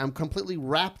like I'm wearing? I'm completely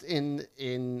wrapped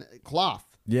in cloth.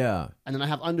 Yeah. And then I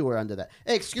have underwear under that.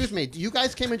 Hey, excuse me. You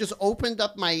guys came and just opened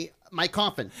up my my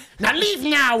coffin. Now leave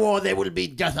now, or there will be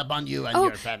death upon you and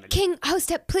your family. King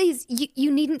Hostep, please,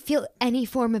 you needn't feel any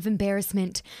form of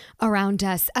embarrassment around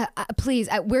us. Please,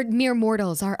 we're mere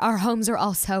mortals. Our homes are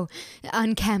also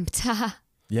unkempt.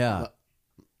 Yeah.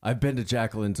 I've been to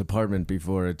Jacqueline's apartment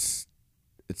before. It's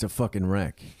a fucking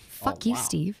wreck. Fuck you, wow.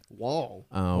 Steve. Whoa.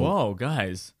 Whoa,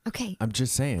 guys. Okay. I'm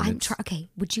just saying. Okay,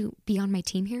 would you be on my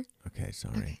team here? Okay,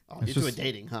 sorry. Oh, you two are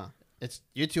dating, huh? It's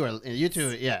you two.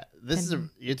 Yeah.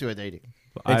 You two are dating.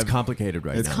 It's complicated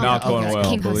right It's now. not going Okay. well,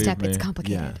 King believe Hostep, me. it's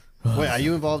complicated. Yeah. Wait, are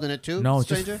you involved in it too? No, it's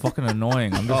stranger? just fucking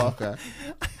annoying. I'm just, Oh, okay.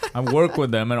 I work with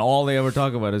them, and all they ever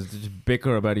talk about is just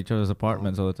bicker about each other's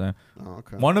apartments all the time. Oh,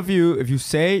 okay. One of you, if you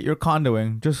say you're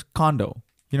condoing, just condo.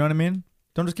 You know what I mean?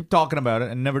 Don't just keep talking about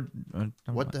it and never.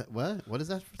 What is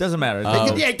that? Doesn't matter.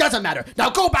 Yeah, it doesn't matter.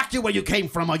 Now go back to where you came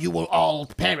from, or you will all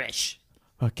perish.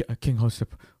 King Hostep,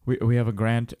 we have a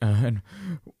grant, and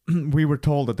we were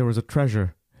told that there was a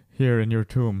treasure here in your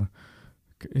tomb.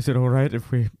 Is it all right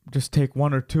if we just take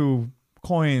 1 or 2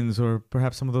 coins, or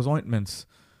perhaps some of those ointments?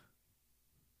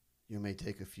 You may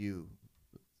take a few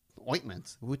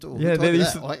ointments. Who told Yeah, they you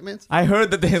used that? to- Ointments? I heard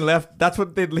that they left. That's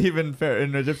what they'd leave in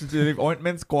Egyptian. They leave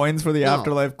ointments, coins for the No.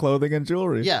 afterlife, clothing, and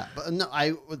jewelry. Yeah, but no,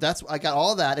 I got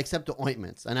all that except the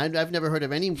ointments, and I've never heard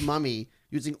of any mummy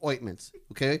using ointments.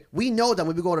 Okay, we know that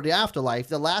when we go to the afterlife,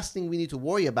 the last thing we need to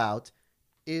worry about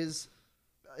is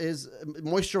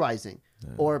moisturizing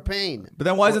or pain. But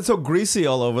then why is it so greasy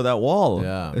all over that wall?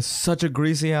 Yeah. It's such a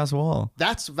greasy ass wall.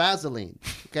 That's Vaseline.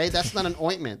 Okay, that's not an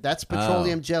ointment. That's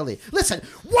petroleum jelly. Listen,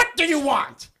 what do you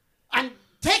want? And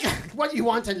take what you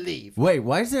want and leave. Wait,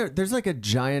 why is there's like a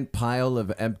giant pile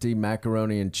of empty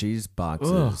macaroni and cheese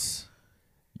boxes.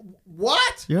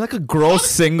 What? You're like a gross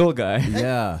single guy.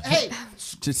 Yeah. Hey,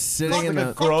 Just sitting in fuck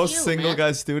a... Gross you, single man.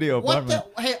 guy studio What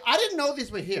apartment. the? Hey, I didn't know these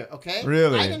were here. Okay.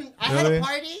 Really? I had Really? a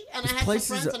party and I had place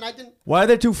some is friends and I didn't. Why are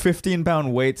there 2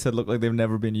 15-pound weights that look like they've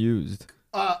never been used?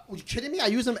 Are you kidding me? I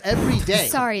use them every day.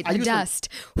 Sorry, I the use them- dust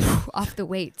off the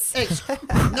weights. Hey,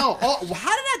 no. Oh, how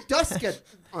did that dust get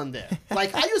on there?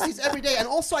 Like I use these every day, and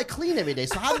also I clean every day.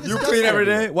 So how did this You dust clean get every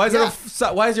day? everywhere? Why is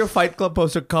Yeah. why is your Fight Club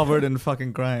poster covered in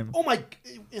fucking crime? Oh my!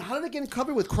 How did it get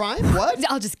covered with crime? What?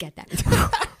 I'll just get that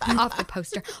off the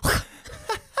poster.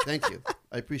 Thank you.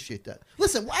 I appreciate that.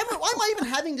 Listen, why am I even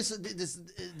having this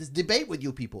debate with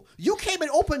you people? You came and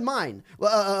opened my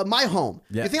home.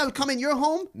 Yeah. You think I would come in your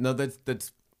home? No,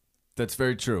 that's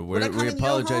very true. Would I We come in your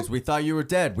apologize. home? We thought you were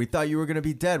dead. We thought you were going to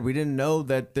be dead. We didn't know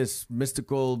that this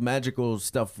mystical, magical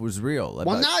stuff was real.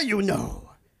 Well, now you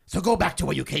know. So go back to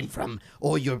where you came from,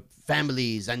 or your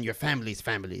families and your families'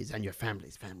 families and your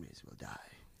families' families will die.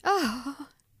 Oh,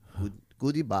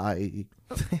 Goodbye.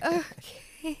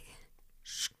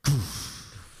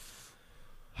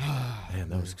 Man,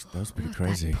 that was pretty that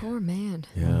crazy. poor man.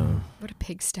 Yeah, What a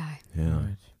pigsty. yeah.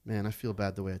 Man, I feel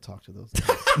bad the way I talk to those.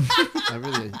 I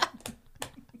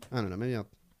don't know.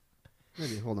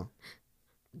 Maybe hold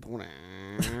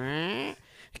on.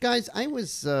 Guys, I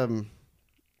was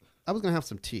gonna have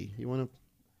some tea. You wanna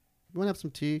have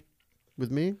some tea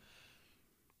with me?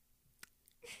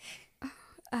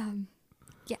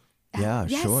 Yeah. Yeah,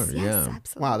 yes, sure, Yes, yeah.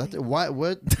 absolutely. Wow,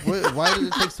 why did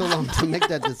it take so long to make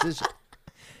that decision?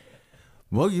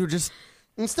 Well, you were just...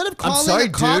 Instead of I'm calling sorry,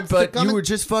 the cops dude, but to come you and- were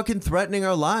just fucking threatening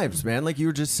our lives, man. Like, you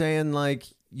were just saying, like,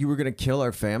 you were going to kill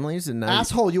our families, and now...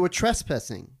 asshole, you were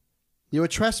trespassing. You were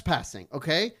trespassing,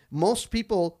 okay? Most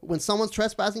people, when someone's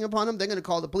trespassing upon them, they're going to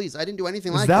call the police. I didn't do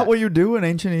anything Is like that that. what you do in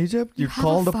ancient Egypt? You have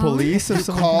call a the phone? police if You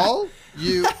someone call?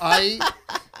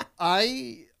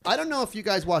 I don't know if you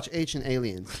guys watch Ancient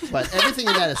Aliens, but everything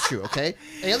in that is true, okay?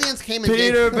 Aliens came and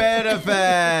Peter gave...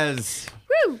 Benefaz!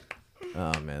 Woo!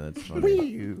 Oh, man, that's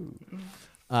funny.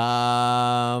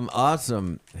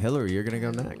 Awesome. Hillary, you're going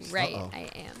to go next. Right, I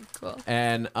am. Cool.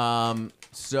 And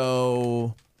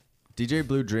so DJ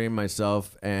Blue Dream,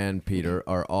 myself, and Peter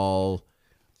are all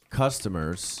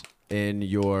customers in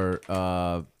your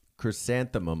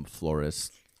chrysanthemum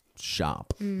florist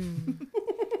shop.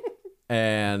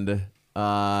 And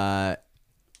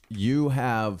you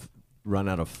have run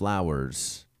out of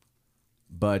flowers,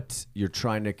 but you're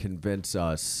trying to convince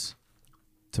us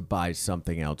to buy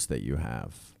something else that you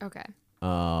have. Okay.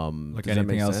 like Does that make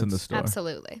anything else in the sense? store?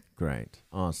 Absolutely. Great.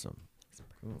 Awesome.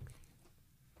 Cool.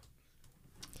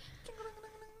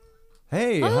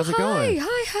 Hey, how's it going?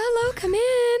 Hi, hello, come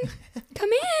in. Come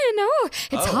in. Oh,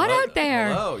 it's hot out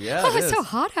there. Hello, yeah. Oh, it it's so is.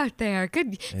 hot out there.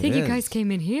 Good. Thank you guys is. came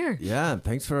in here. Yeah,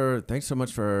 thanks so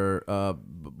much for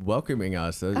welcoming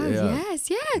us. Oh, yeah. yes,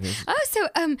 yes. Oh, so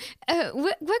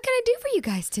what can I do for you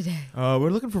guys today? We're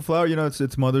looking for flower. You know,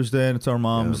 it's Mother's Day and it's our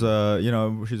mom's. You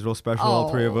know, she's real special. All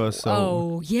three of us. So.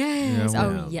 Oh yes. Yeah,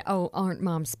 Oh yeah. Oh, aren't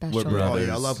moms special? We're brothers. Oh,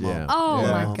 yeah, I love mom. Yeah. Oh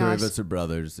Yeah. my Three gosh. of us are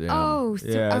brothers. Yeah. Oh,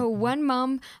 Yeah. one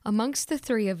mom amongst the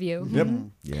three of you. Yep.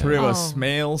 Yeah. Three of us, Oh.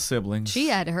 male siblings. She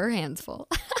had her hands full.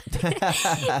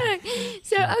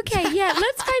 So, okay, yeah,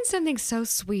 let's find something so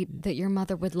sweet that your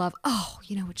mother would love. Oh,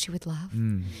 you know what she would love?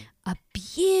 A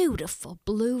beautiful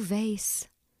blue vase.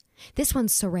 This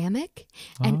one's ceramic,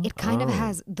 and it kind of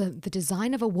has the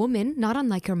design of a woman, not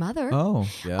unlike her mother, Oh,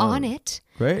 Yeah. on it.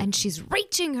 great. And she's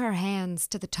reaching her hands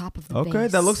to the top of the Okay,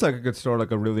 vase. that looks like it could store like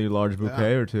a really large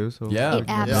bouquet or two. So Yeah. It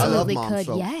Yeah, I love absolutely mom, could,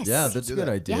 so- yes. Yeah, that's a good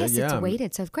idea. Yes, yeah. it's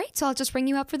weighted. So great. So I'll just ring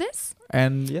you up for this.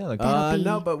 and yeah, like That'll be-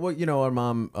 No, but what you know, our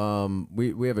mom.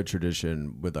 We have a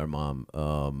tradition with our mom.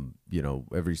 You know,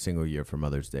 every single year for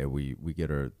Mother's Day, we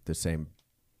get her the same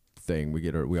thing.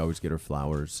 We always get her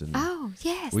flowers, and Oh,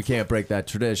 yes. we can't break that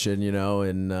tradition, you know.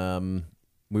 And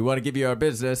we want to give you our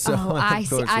business. So Oh, I of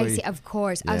see. course I we- see. Of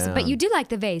course. Yeah. But you do like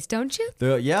the vase, don't you?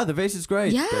 The vase is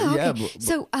great. Yeah. But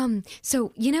Okay.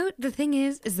 So you know the thing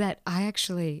is that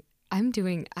I'm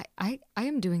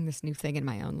doing this new thing in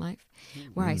my own life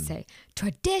where I say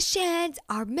traditions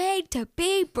are made to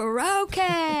be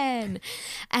broken,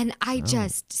 and I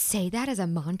just say that as a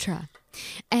mantra,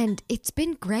 and it's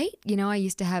been great. You know, I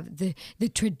used to have the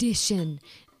tradition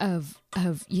of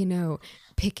you know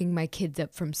picking my kids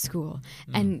up from school,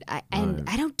 and I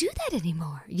don't do that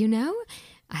anymore. You know.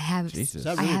 I have. Jesus. Is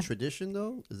that I really have, tradition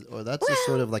though? Or that's just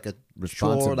sort of like a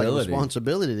chore, like Responsibility.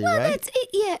 responsibility, well, right? that's it,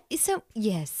 yeah. So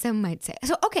yes, some might say.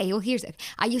 So okay, well here's it.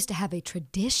 I used to have a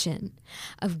tradition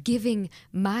of giving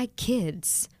my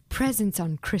kids presents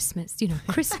on Christmas. You know,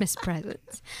 Christmas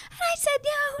presents. And I said,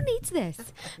 yeah, who needs this?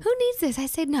 Who needs this? I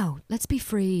said, no, let's be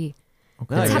free.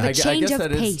 Let's have a change guess of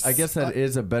that is- pace. I guess that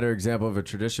is a better example of a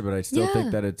tradition, but I still Yeah.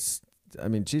 think that it's. I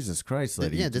mean, Jesus Christ,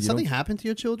 lady. Yeah, did you something don't- happen to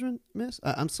your children, Miss?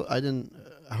 I didn't.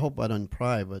 I hope I don't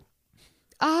pry, but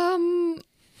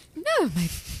No, my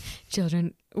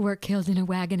children were killed in a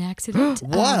wagon accident.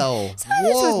 wow, So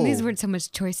whoa, these weren't so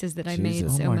much choices that I made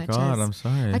Jesus. so oh my much god, as I'm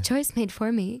sorry. a choice made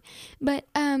for me. But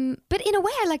in a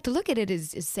way, I like to look at it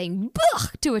as saying "Bah!"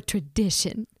 to a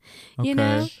tradition. You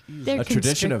know, Okay. they're a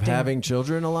tradition of constricting. having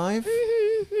children alive?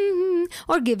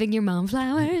 or giving your mom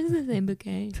flowers, the same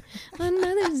bouquet on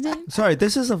Mother's Day. Sorry,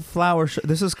 this is a flower shop.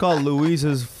 This is called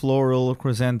Louise's Floral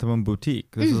Chrysanthemum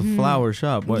Boutique. This is a flower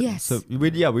shop. What, Yes. So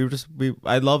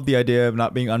I love the idea of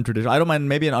not being untraditional. I don't mind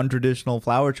maybe an untraditional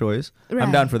flower choice.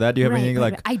 I'm down for that. Do you have anything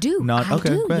like I do. not I okay,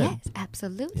 do. great. Yes,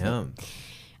 absolutely. Yeah.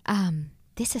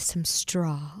 This is some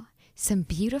straw. Some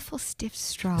beautiful stiff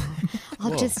straw.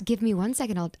 I'll just give me 1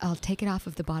 second. I'll take it off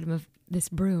of the bottom of this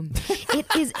broom. It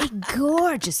is a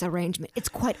gorgeous arrangement. It's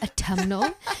quite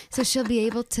autumnal, so she'll be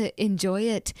able to enjoy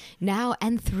it now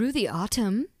and through the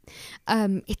autumn.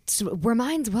 It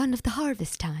reminds one of the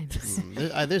harvest times.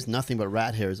 there's nothing but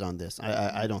rat hairs on this.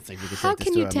 I don't think we could How take this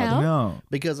can to you our tell? mother. No.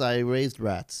 Because I raised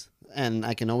rats, and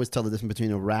I can always tell the difference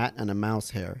between a rat and a mouse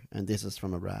hair, and this is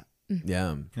from a rat,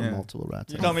 Yeah. from Yeah. multiple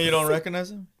rats. You tell me you don't recognize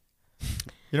him?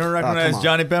 You don't come recognize on.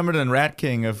 Johnny Pemberton, Rat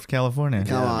King of California?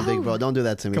 Come on, big bro, don't do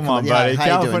that to me. Come on, Yeah, buddy. how you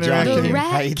doing, California Johnny? Rat The King.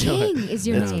 How you Rat doing? King is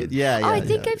your That's name. good. Yeah, Oh, I yeah,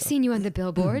 think yeah, I've seen you on the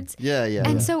billboards. Yeah, yeah.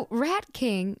 And yeah. so Rat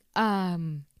King,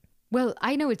 well,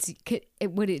 I know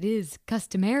what it is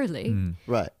customarily,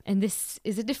 Right. and this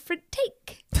is a different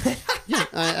take.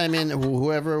 I mean,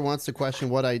 whoever wants to question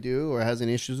what I do or has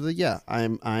any issues with it, yeah,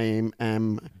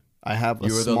 I have a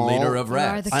You were the small. leader of You are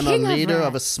rats. the I'm a king of leader of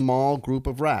a rats. small group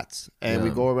of rats, and we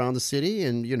Yeah. go around the city,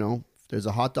 and if there's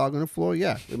a hot dog on the floor,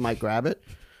 yeah, we might grab it.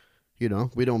 We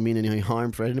don't mean any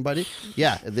harm for anybody.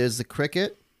 Yeah, if there's the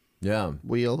cricket, Yeah.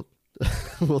 we'll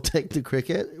take the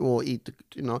cricket. We'll eat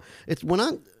the. We're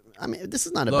not. I mean, this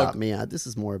is not Look, about me. This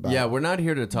is more about. Yeah, we're not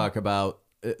here to talk about.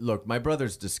 Look, my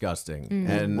brother's disgusting,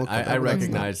 and Well, I that's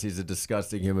recognize he's a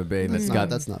disgusting human being that's got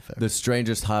that's not fair. the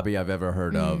strangest hobby I've ever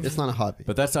heard of. It's not a hobby.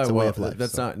 But that's not It's a way well, of life,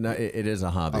 that's so. not. No, it is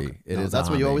a hobby. Okay. It No, is. that's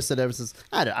a what you hobby. always said ever since.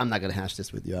 I'm not going to hash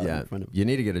this with you. Yeah, In front of you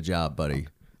need to get a job, buddy.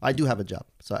 I do have a job,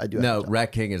 so I do. Have No, a job.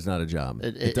 Rat King is not a job.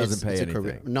 It doesn't pay it's a anything.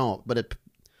 career. No, but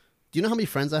do you know how many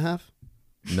friends I have?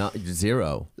 Not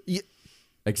zero. You-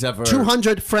 Except for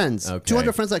 200 friends. Okay.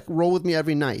 200 friends that roll with me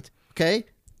every night. Okay,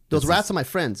 those This rats is- are my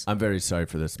friends. I'm very sorry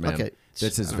for this, man. Okay.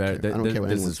 This is I don't very. care. I don't care what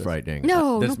This anyone is says. frightening.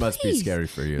 No, this no, must please. be scary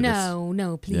for you.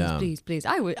 No, please, Yeah. please.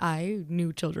 I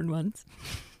knew children once.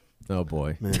 Oh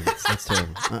boy. Man, that's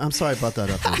terrible. I'm sorry about that.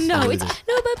 No,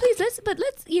 but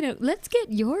please let's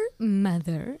get your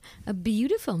mother a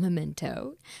beautiful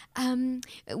memento.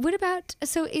 What about?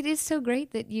 So it is so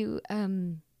great that you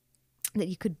that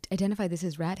you could identify this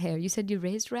as rat hair. You said you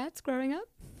raised rats growing up?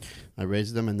 I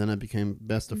raised them, and then I became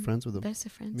best of friends with them. Best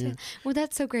of friends, Yeah. yeah. Well,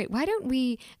 that's so great. Why don't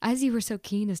we, as you were so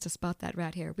keen as to spot that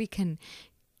rat hair, we can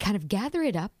kind of gather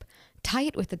it up, tie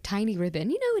it with a tiny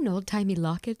ribbon. You know, in old-timey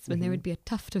lockets when there would be a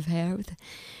tuft of hair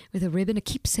with a ribbon, a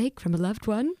keepsake from a loved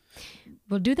one.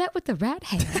 We'll do that with the rat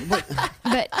hair.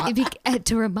 But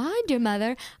to remind your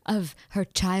mother of her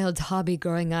child's hobby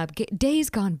growing up, days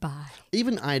gone by.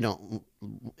 Even I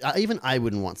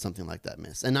wouldn't want something like that,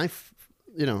 miss. And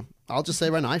I'll just say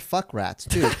right now, I fuck rats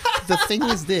too. The thing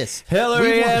is this: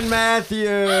 Hillary Ann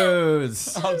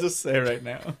Matthews. I'll just say right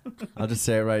now. I'll just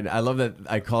say it right now. I love that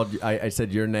I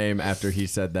said your name after he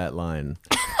said that line.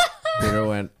 Peter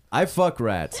went, I fuck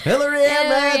rats. Hillary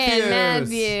Ann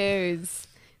Matthews.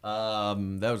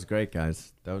 That was great,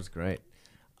 guys. That was great.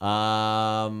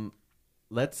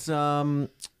 Let's Should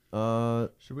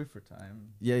we for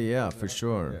time? Yeah, for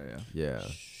sure. Yeah.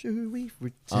 Should we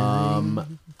for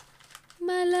time?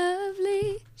 My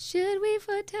lovely, should we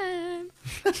for time?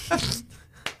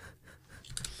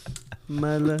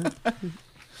 My love.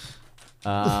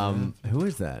 Who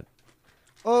is that?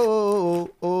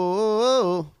 Oh.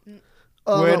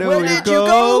 Where do you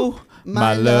go,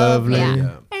 my lovely?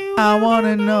 Yeah. I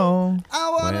wanna know. I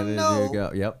Where wanna did know. you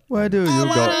go? Yep. Where do you go?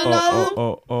 wanna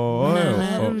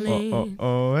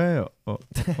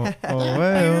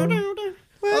know.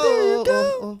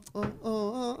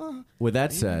 With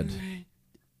that said,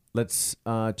 let's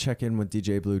check in with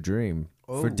DJ Blue Dream.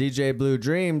 For DJ Blue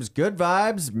Dream's Good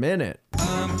Vibes Minute.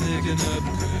 I'm picking up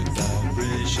good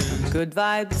vibrations. Good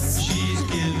vibes, She's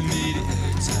giving me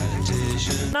the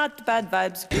excitation. not bad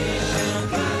vibes.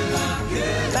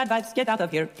 Bad vibes, get out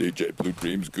of here. DJ Blue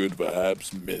Dream's Good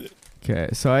Vibes Minute. Okay,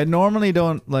 so I normally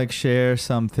don't like share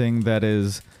something that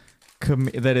is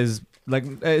like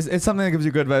it's something that gives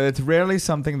you good vibes. It's rarely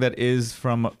something that is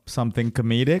from something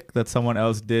comedic that someone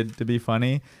else did to be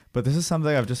funny. But this is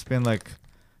something I've just been like,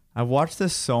 I've watched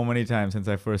this so many times since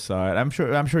I first saw it. I'm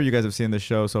sure you guys have seen the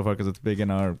show so far because it's big in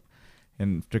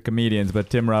the comedians. But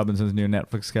Tim Robinson's new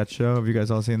Netflix sketch show. Have you guys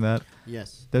all seen that?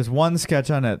 Yes. There's one sketch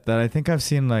on it that I think I've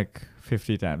seen like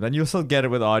 50 times, and you'll still get it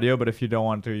with audio. But if you don't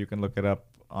want to, you can look it up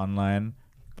online.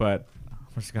 But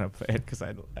I'm just gonna play it because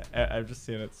I've just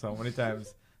seen it so many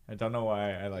times. I don't know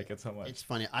why I like it so much. It's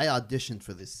funny. I auditioned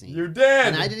for this scene. You did,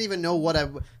 and I didn't even know what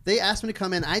They asked me to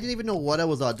come in. I didn't even know what I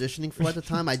was auditioning for at the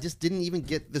time. I just didn't even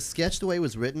get the sketch the way it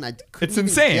was written. I couldn't It's even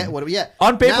insane. Get what, yeah.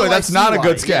 On paper, Now I that's see not a why.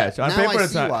 good sketch. Yeah. On Now paper, I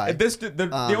it's see not. why.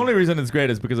 The only reason it's great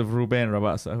is because of Ruben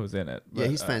Rabasa, who's in it. Yeah, But,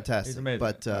 he's fantastic. He's amazing.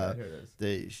 But Here it is.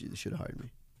 they should have hired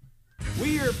me.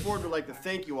 We here at Ford would like to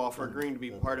thank you all for agreeing to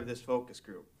be part of this focus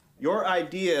group. Your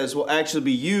ideas will actually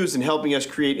be used in helping us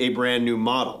create a brand new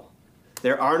model.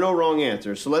 There are no wrong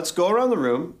answers, so let's go around the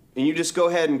room and you just go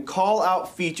ahead and call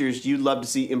out features you'd love to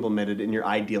see implemented in your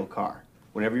ideal car.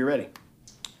 Whenever you're ready.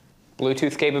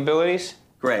 Bluetooth capabilities?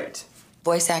 Great.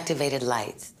 Voice-activated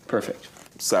lights. Perfect.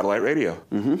 Satellite radio.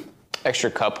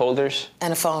 Extra cup holders?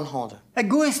 And a phone holder. A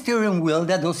good steering wheel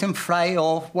that doesn't fly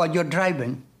off while you're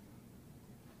driving.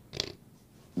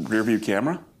 Rear view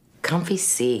camera? Comfy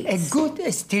seats. A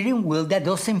good steering wheel that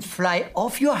doesn't fly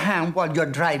off your hand while you're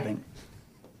driving.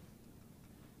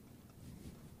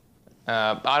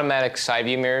 Automatic side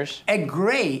view mirrors? A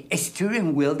gray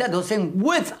steering wheel that doesn't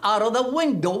whiz out of the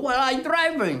window while I'm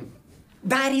driving.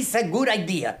 That is a good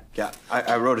idea. Yeah,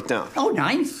 I wrote it down. Oh,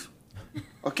 nice.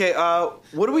 Okay,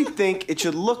 what do we think it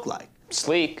should look like?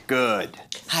 Sleek. Good.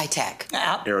 High tech.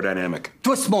 Aerodynamic.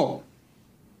 Too small.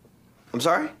 I'm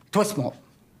sorry? Too small.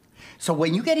 So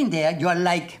when you get in there, you're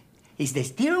like, is the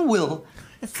steering wheel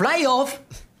fly off?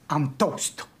 I'm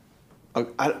toast.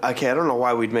 Okay, I don't know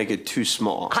why we'd make it too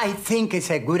small. I think it's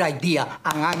a good idea,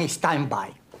 and I'm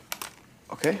standby.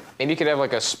 Okay. Maybe you could have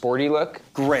like a sporty look?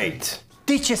 Great.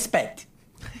 Disrespect.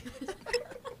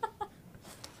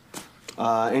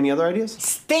 Any other ideas?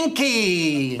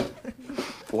 Stinky!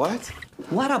 What?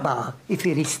 What about if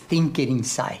it is stinky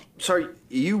inside? Sorry,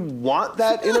 you want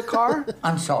that in a car?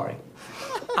 I'm sorry.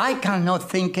 I cannot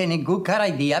think any good car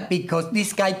idea because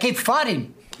this guy keeps farting.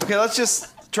 Okay, let's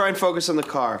just try and focus on the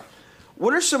car.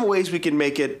 What are some ways we can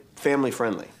make it family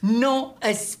friendly? No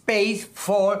space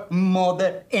for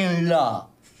mother-in-law.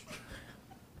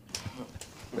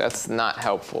 That's not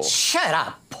helpful. Shut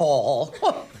up, Paul.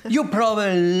 You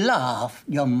probably love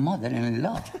your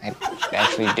mother-in-law. I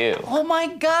actually do. Oh my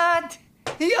God,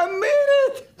 he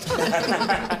admitted.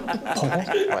 Paul,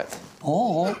 What?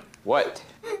 Paul, What?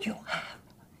 you have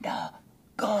the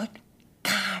good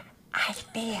car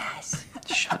ideas.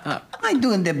 Shut up. I'm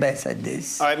doing the best at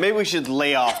this. All right, maybe we should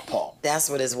lay off Paul. That's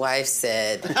what his wife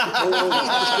said.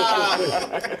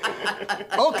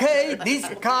 Okay, this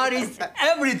car is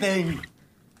everything.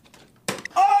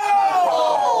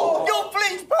 Oh! You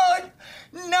flinch, bud!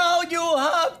 Now you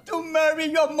have to marry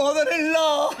your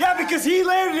mother-in-law. Yeah, because he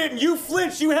landed it and you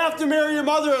flinched. You have to marry your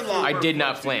mother-in-law. I did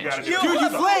not flinch. Dude, you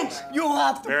flinched. You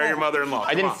have to Marry your mother-in-law.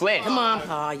 I didn't flinch. Come on,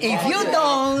 Paul. If you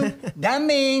don't, that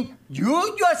means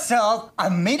you yourself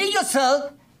admitted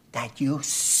yourself that you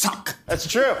suck. That's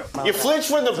true. You flinched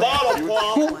from the bottle,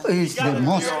 Paul. Who is the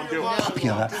most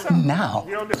popular now?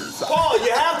 Paul,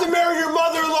 you have to marry your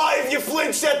mother-in-law if you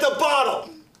flinched at the bottle.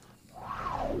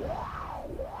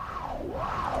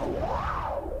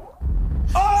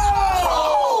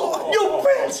 Oh! You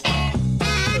bitch!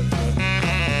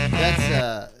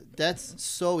 That's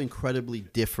so incredibly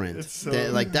different. It's so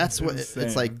that's what insane.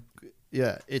 it's like.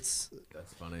 Yeah, it's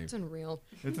That's funny. It's unreal.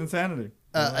 It's insanity.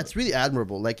 it's really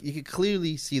admirable. Like you could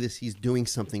clearly see this. He's doing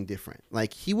something different.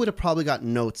 Like he would have probably got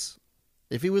notes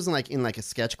if he was in a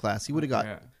sketch class. He would have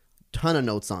got ton of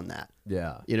notes on that.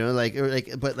 Yeah. You know,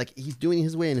 but he's doing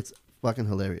his way, and it's fucking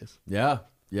hilarious. Yeah.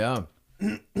 Yeah.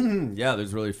 Yeah,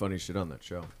 there's really funny shit on that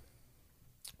show.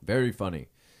 Very funny.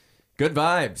 Good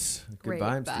vibes. Good Great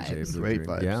vibes, vibes. DJ Blue Great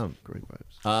Dream. vibes. Yeah. Great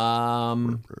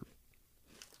vibes.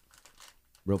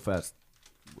 Real fast.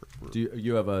 Do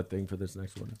you have a thing for this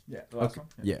next one? Yeah. The last one?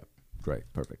 Yeah.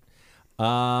 Great. Perfect.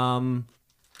 We're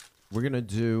gonna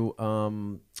do a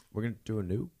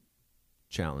new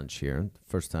challenge here.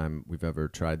 First time we've ever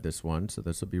tried this one, so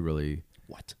this will be really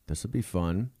This will be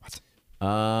fun.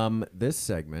 This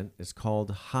segment is called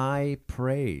High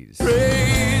Praise.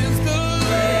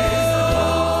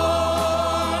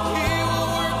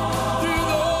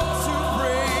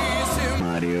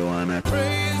 Marijuana.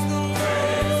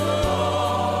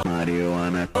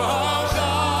 Marijuana.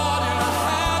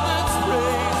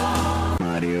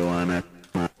 Marijuana.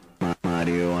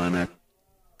 Marijuana.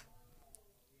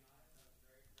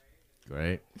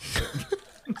 Great.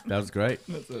 That was great.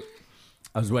 That's it.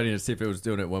 I was waiting to see if it was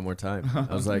doing it one more time.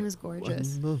 I was like, It was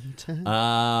gorgeous.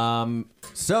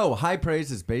 So high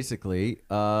praise is basically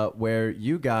where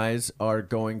you guys are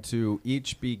going to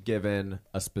each be given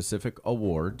a specific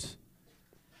award,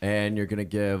 and you're gonna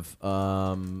give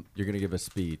a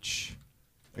speech,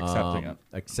 Accepting it.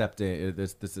 Accepting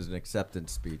this. This is an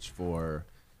acceptance speech for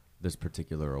this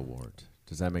particular award.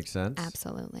 Does that make sense?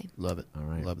 Absolutely. Love it. All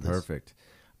right. Love this. Perfect.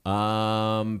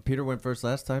 Peter went first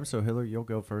last time, so Hillary, you'll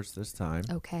go first this time.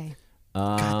 Okay.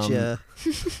 Gotcha.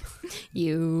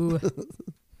 You.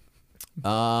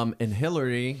 And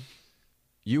Hillary,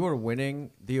 you are winning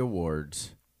the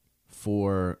awards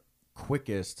for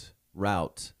quickest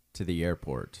route to the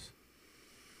airport.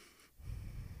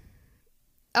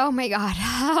 Oh my God.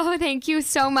 Oh, thank you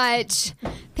so much.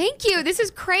 Thank you. This is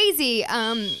crazy.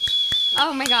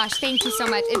 Oh my gosh, thank you so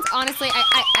much. It's honestly,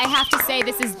 I have to say,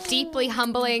 this is deeply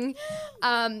humbling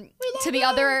to the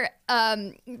other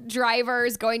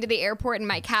drivers going to the airport in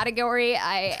my category.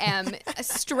 I am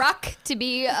struck to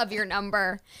be of your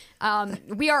number.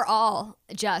 We are all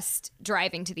just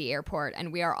driving to the airport,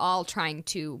 and we are all trying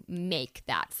to make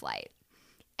that flight.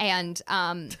 And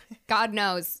God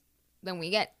knows when we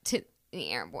get to the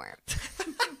airport,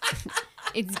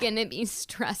 it's gonna be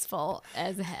stressful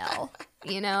as hell,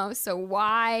 you know? So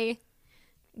why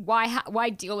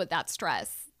deal with that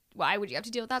stress? Why would you have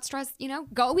to deal with that stress, you know?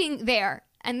 Going there.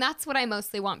 And that's what I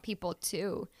mostly want people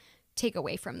to take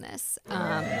away from this.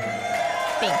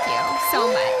 Thank you so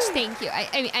much. Thank you.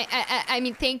 I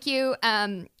mean, thank you.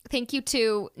 Thank you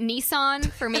to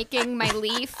Nissan for making my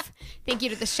Leaf. Thank you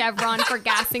to the Chevron for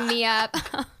gassing me up.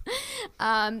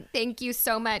 Thank you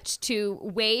so much to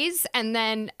Waze, and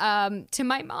then to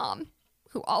my mom,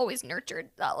 who always nurtured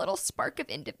that little spark of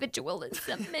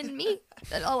individualism in me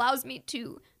that allows me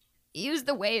to use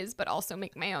the Waze, but also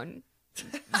make my own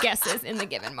guesses in the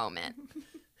given moment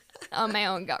on my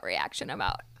own gut reaction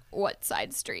about what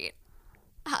side street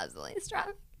has the least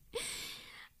traffic.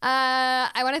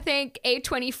 I want to thank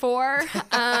A24,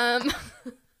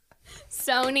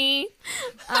 Sony,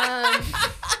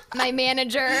 my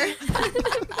manager,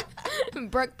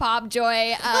 Brooke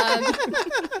Popjoy,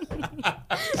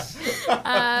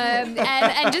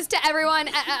 and just to everyone,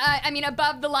 I mean,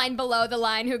 above the line, below the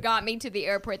line, who got me to the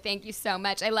airport. Thank you so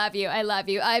much. I love you. I love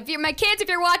you. If you're my kids, if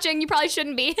you're watching, you probably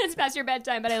shouldn't be. It's past your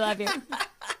bedtime, but I love you.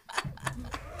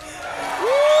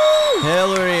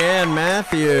 Hillary Ann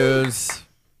Matthews.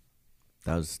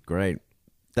 That was great.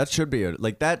 That should be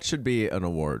an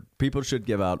award. People should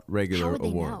give out regular How would they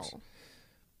awards. know?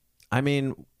 I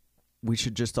mean, we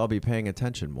should just all be paying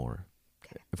attention more.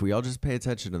 if we all just pay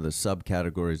attention to the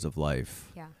subcategories of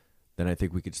life, Yeah. then I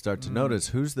think we could start to notice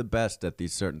who's the best at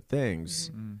these certain things,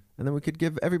 and then we could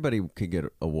give everybody could get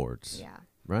awards. Yeah.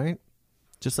 Right?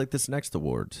 Just like this next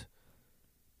award.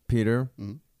 Peter,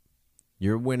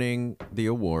 you're winning the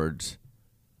award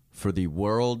for the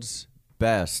world's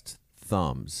best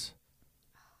thumbs.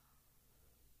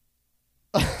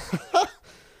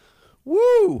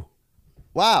 Woo!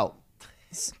 Wow.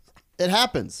 It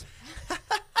happens.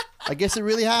 I guess it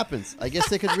really happens. I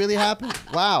guess it could really happen.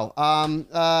 Wow. I'm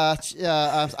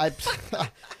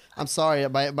sorry.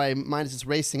 My mind is just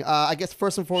racing. I guess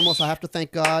first and foremost, I have to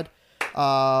thank God.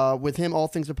 With him, all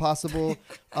things are possible.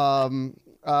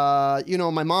 You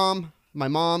know, my mom,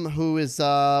 who is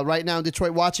right now in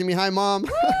Detroit watching me. Hi, Mom.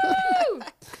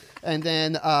 And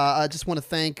then I just want to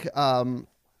thank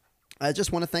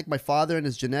my father and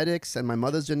his genetics and my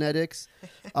mother's genetics.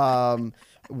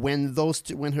 When those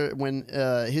two, when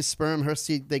his sperm, her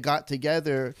seed, they got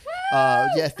together.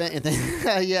 Yeah,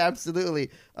 absolutely.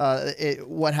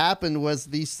 What happened was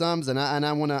these thumbs, and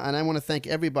I want to thank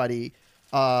everybody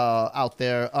out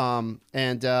there.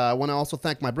 And I want to also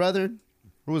thank my brother,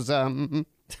 who's my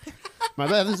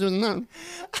brother's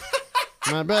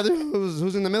my brother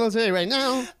who's in the military right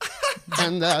now,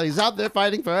 and he's out there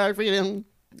fighting for our freedom.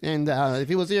 And if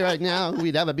he was here right now,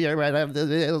 we'd have a beer right after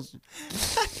this.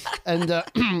 And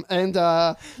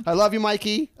I love you,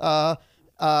 Mikey. You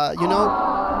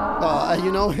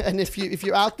know, and if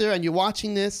you're out there and you're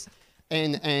watching this,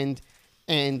 and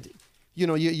you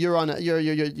know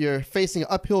you're facing an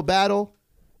uphill battle.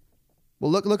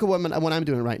 Well, look at what I'm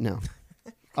doing right now.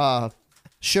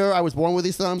 Sure, I was born with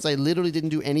these thumbs. I literally didn't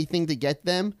do anything to get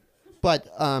them, but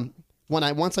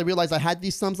once I realized I had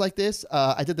these thumbs like this,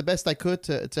 I did the best I could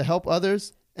to help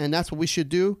others, and that's what we should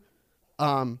do.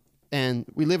 And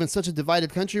we live in such a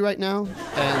divided country right now,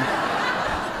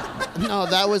 and no,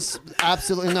 that was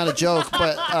absolutely not a joke.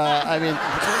 But I mean,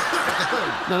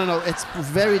 no, it's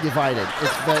very divided.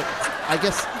 I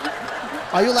guess.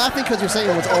 Are you laughing because you're saying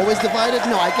it was always divided?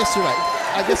 No, I guess you're right.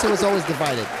 I guess it was always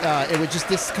divided. It was just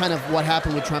this kind of what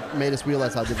happened with Trump made us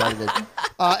realize how divided it is.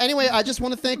 Anyway, I just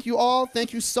want to thank you all.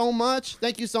 Thank you so much.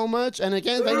 Thank you so much. And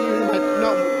again, thank you.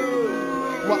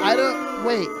 Well, I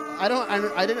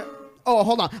didn't. Oh,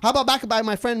 hold on. How about back by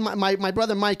my friend, my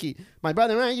brother Mikey? My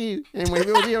brother Mikey. And we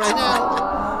will be here right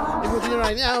now. We will be here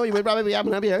right now. We would probably be here.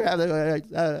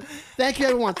 Thank you,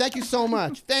 everyone. Thank you so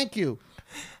much. Thank you.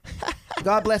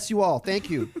 God bless you all. Thank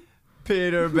you.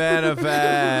 Peter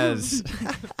Banifaz.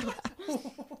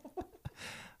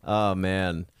 Oh,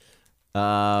 man.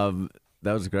 That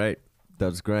was great. That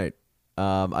was great.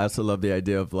 I also love the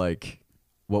idea of like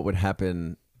what would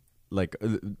happen, like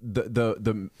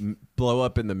the blow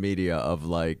up in the media of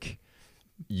like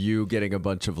you getting a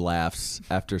bunch of laughs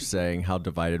after saying how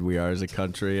divided we are as a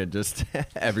country and just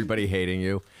everybody hating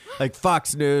you. Like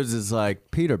Fox News is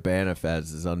like Peter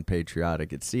Banifaz is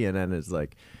unpatriotic. And CNN is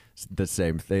like the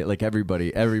same thing. Like every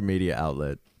media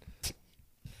outlet.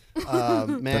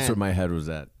 Man. That's where my head was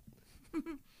at.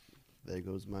 There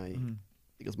goes my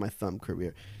thumb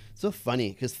career. So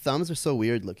funny because thumbs are so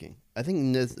weird looking. I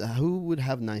think who would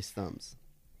have nice thumbs?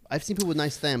 I've seen people with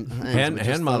nice thumbs.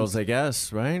 Hand models, I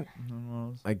guess, right?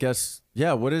 I guess,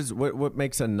 yeah. What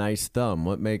makes a nice thumb?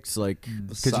 What makes like?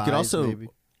 Because you could also. Maybe.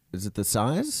 Is it the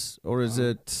size or is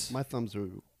it? My thumbs are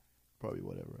probably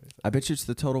whatever. I bet you it's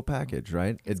the total package,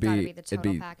 right? It's gotta be the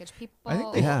total package. People. I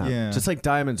think yeah. Just like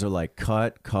diamonds are like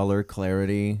cut, color,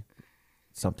 clarity.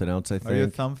 Something else, I think. Are you a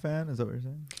thumb fan? Is that what you're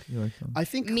saying? You like thumbs? I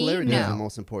think clarity is the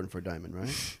most important for a diamond,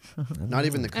 right? Not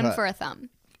even the cut. And for a thumb.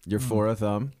 You're for a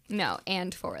thumb? No,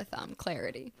 and for a thumb.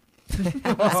 Clarity.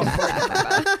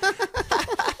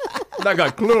 That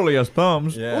guy clearly has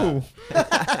thumbs. Yeah.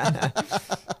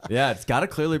 Yeah, it's got to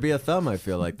clearly be a thumb, I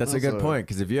feel like. That's a good point,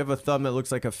 because if you have a thumb that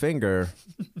looks like a finger,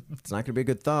 it's not going to be a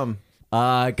good thumb.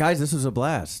 Guys, this was a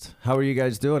blast. How are you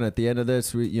guys doing? At the end of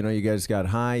this, you guys got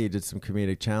high. You did some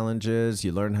comedic challenges.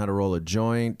 You learned how to roll a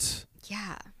joint.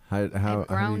 Yeah. I've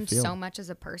grown so much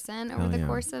as a person over the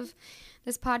course of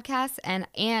this podcast,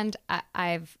 and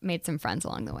I've made some friends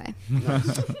along the way.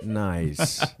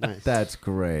 Nice. That's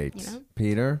great. You know?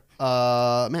 Peter?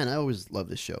 Man, I always love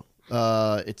this show.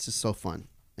 It's just so fun,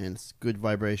 and it's good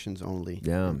vibrations only.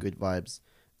 Yeah. Good vibes.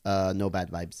 No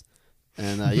bad vibes.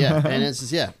 And yeah, and it's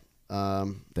just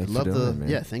Thanks for doing it,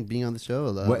 man. Thank being on the show.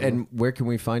 And where can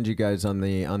we find you guys on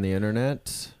the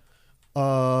internet?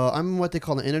 I'm what they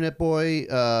call an internet boy.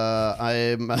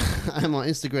 I'm on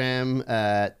Instagram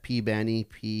at pbani,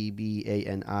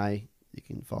 PBANI. You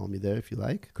can follow me there if you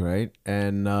like. Great.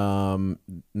 And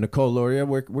Nicole Loria,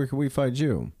 where can we find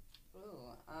you?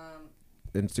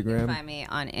 You Instagram? can find me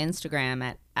on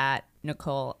Instagram at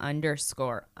Nicole__L.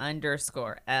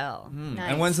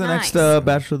 And when's the next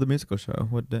Bachelor the Musical show?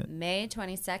 What day? May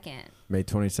 22nd. May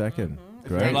 22nd. If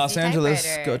you're in Great. Los Angeles,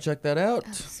 Typewriter. go check that out.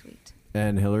 Oh, sweet.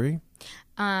 And Hillary?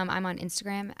 I'm on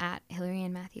Instagram at Hillary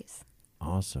Ann Matthews.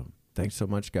 Awesome. Thanks so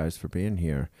much, guys, for being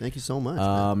here. Thank you so much.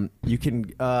 man. You can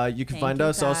find you,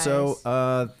 us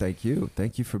also. Thank you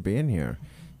for being here.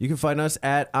 You can find us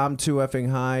at I'm Too Effing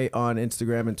High on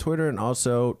Instagram and Twitter, and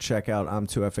also check out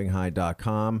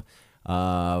I'm2effing-high.com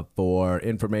for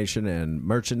information and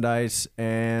merchandise.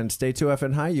 And stay too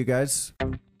effing high, you guys.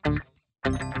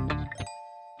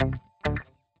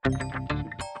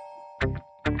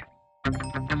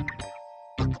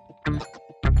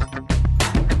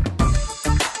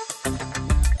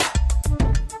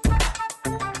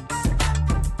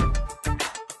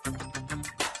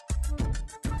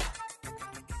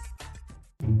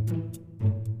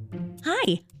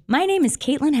 Hi, my name is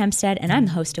Caitlin Hempstead, and I'm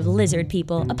the host of Lizard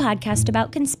People, a podcast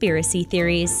about conspiracy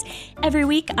theories. Every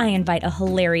week, I invite a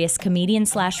hilarious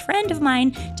comedian/friend of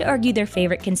mine to argue their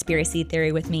favorite conspiracy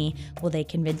theory with me. Will they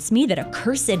convince me that a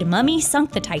cursed mummy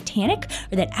sunk the Titanic,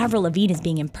 or that Avril Lavigne is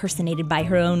being impersonated by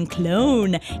her own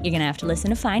clone? You're gonna have to listen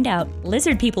to find out.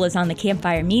 Lizard People is on the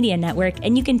Campfire Media Network,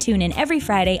 and you can tune in every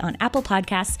Friday on Apple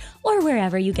Podcasts or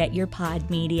wherever you get your pod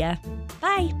media.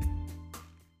 Bye!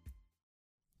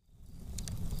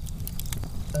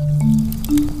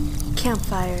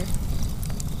 Campfire.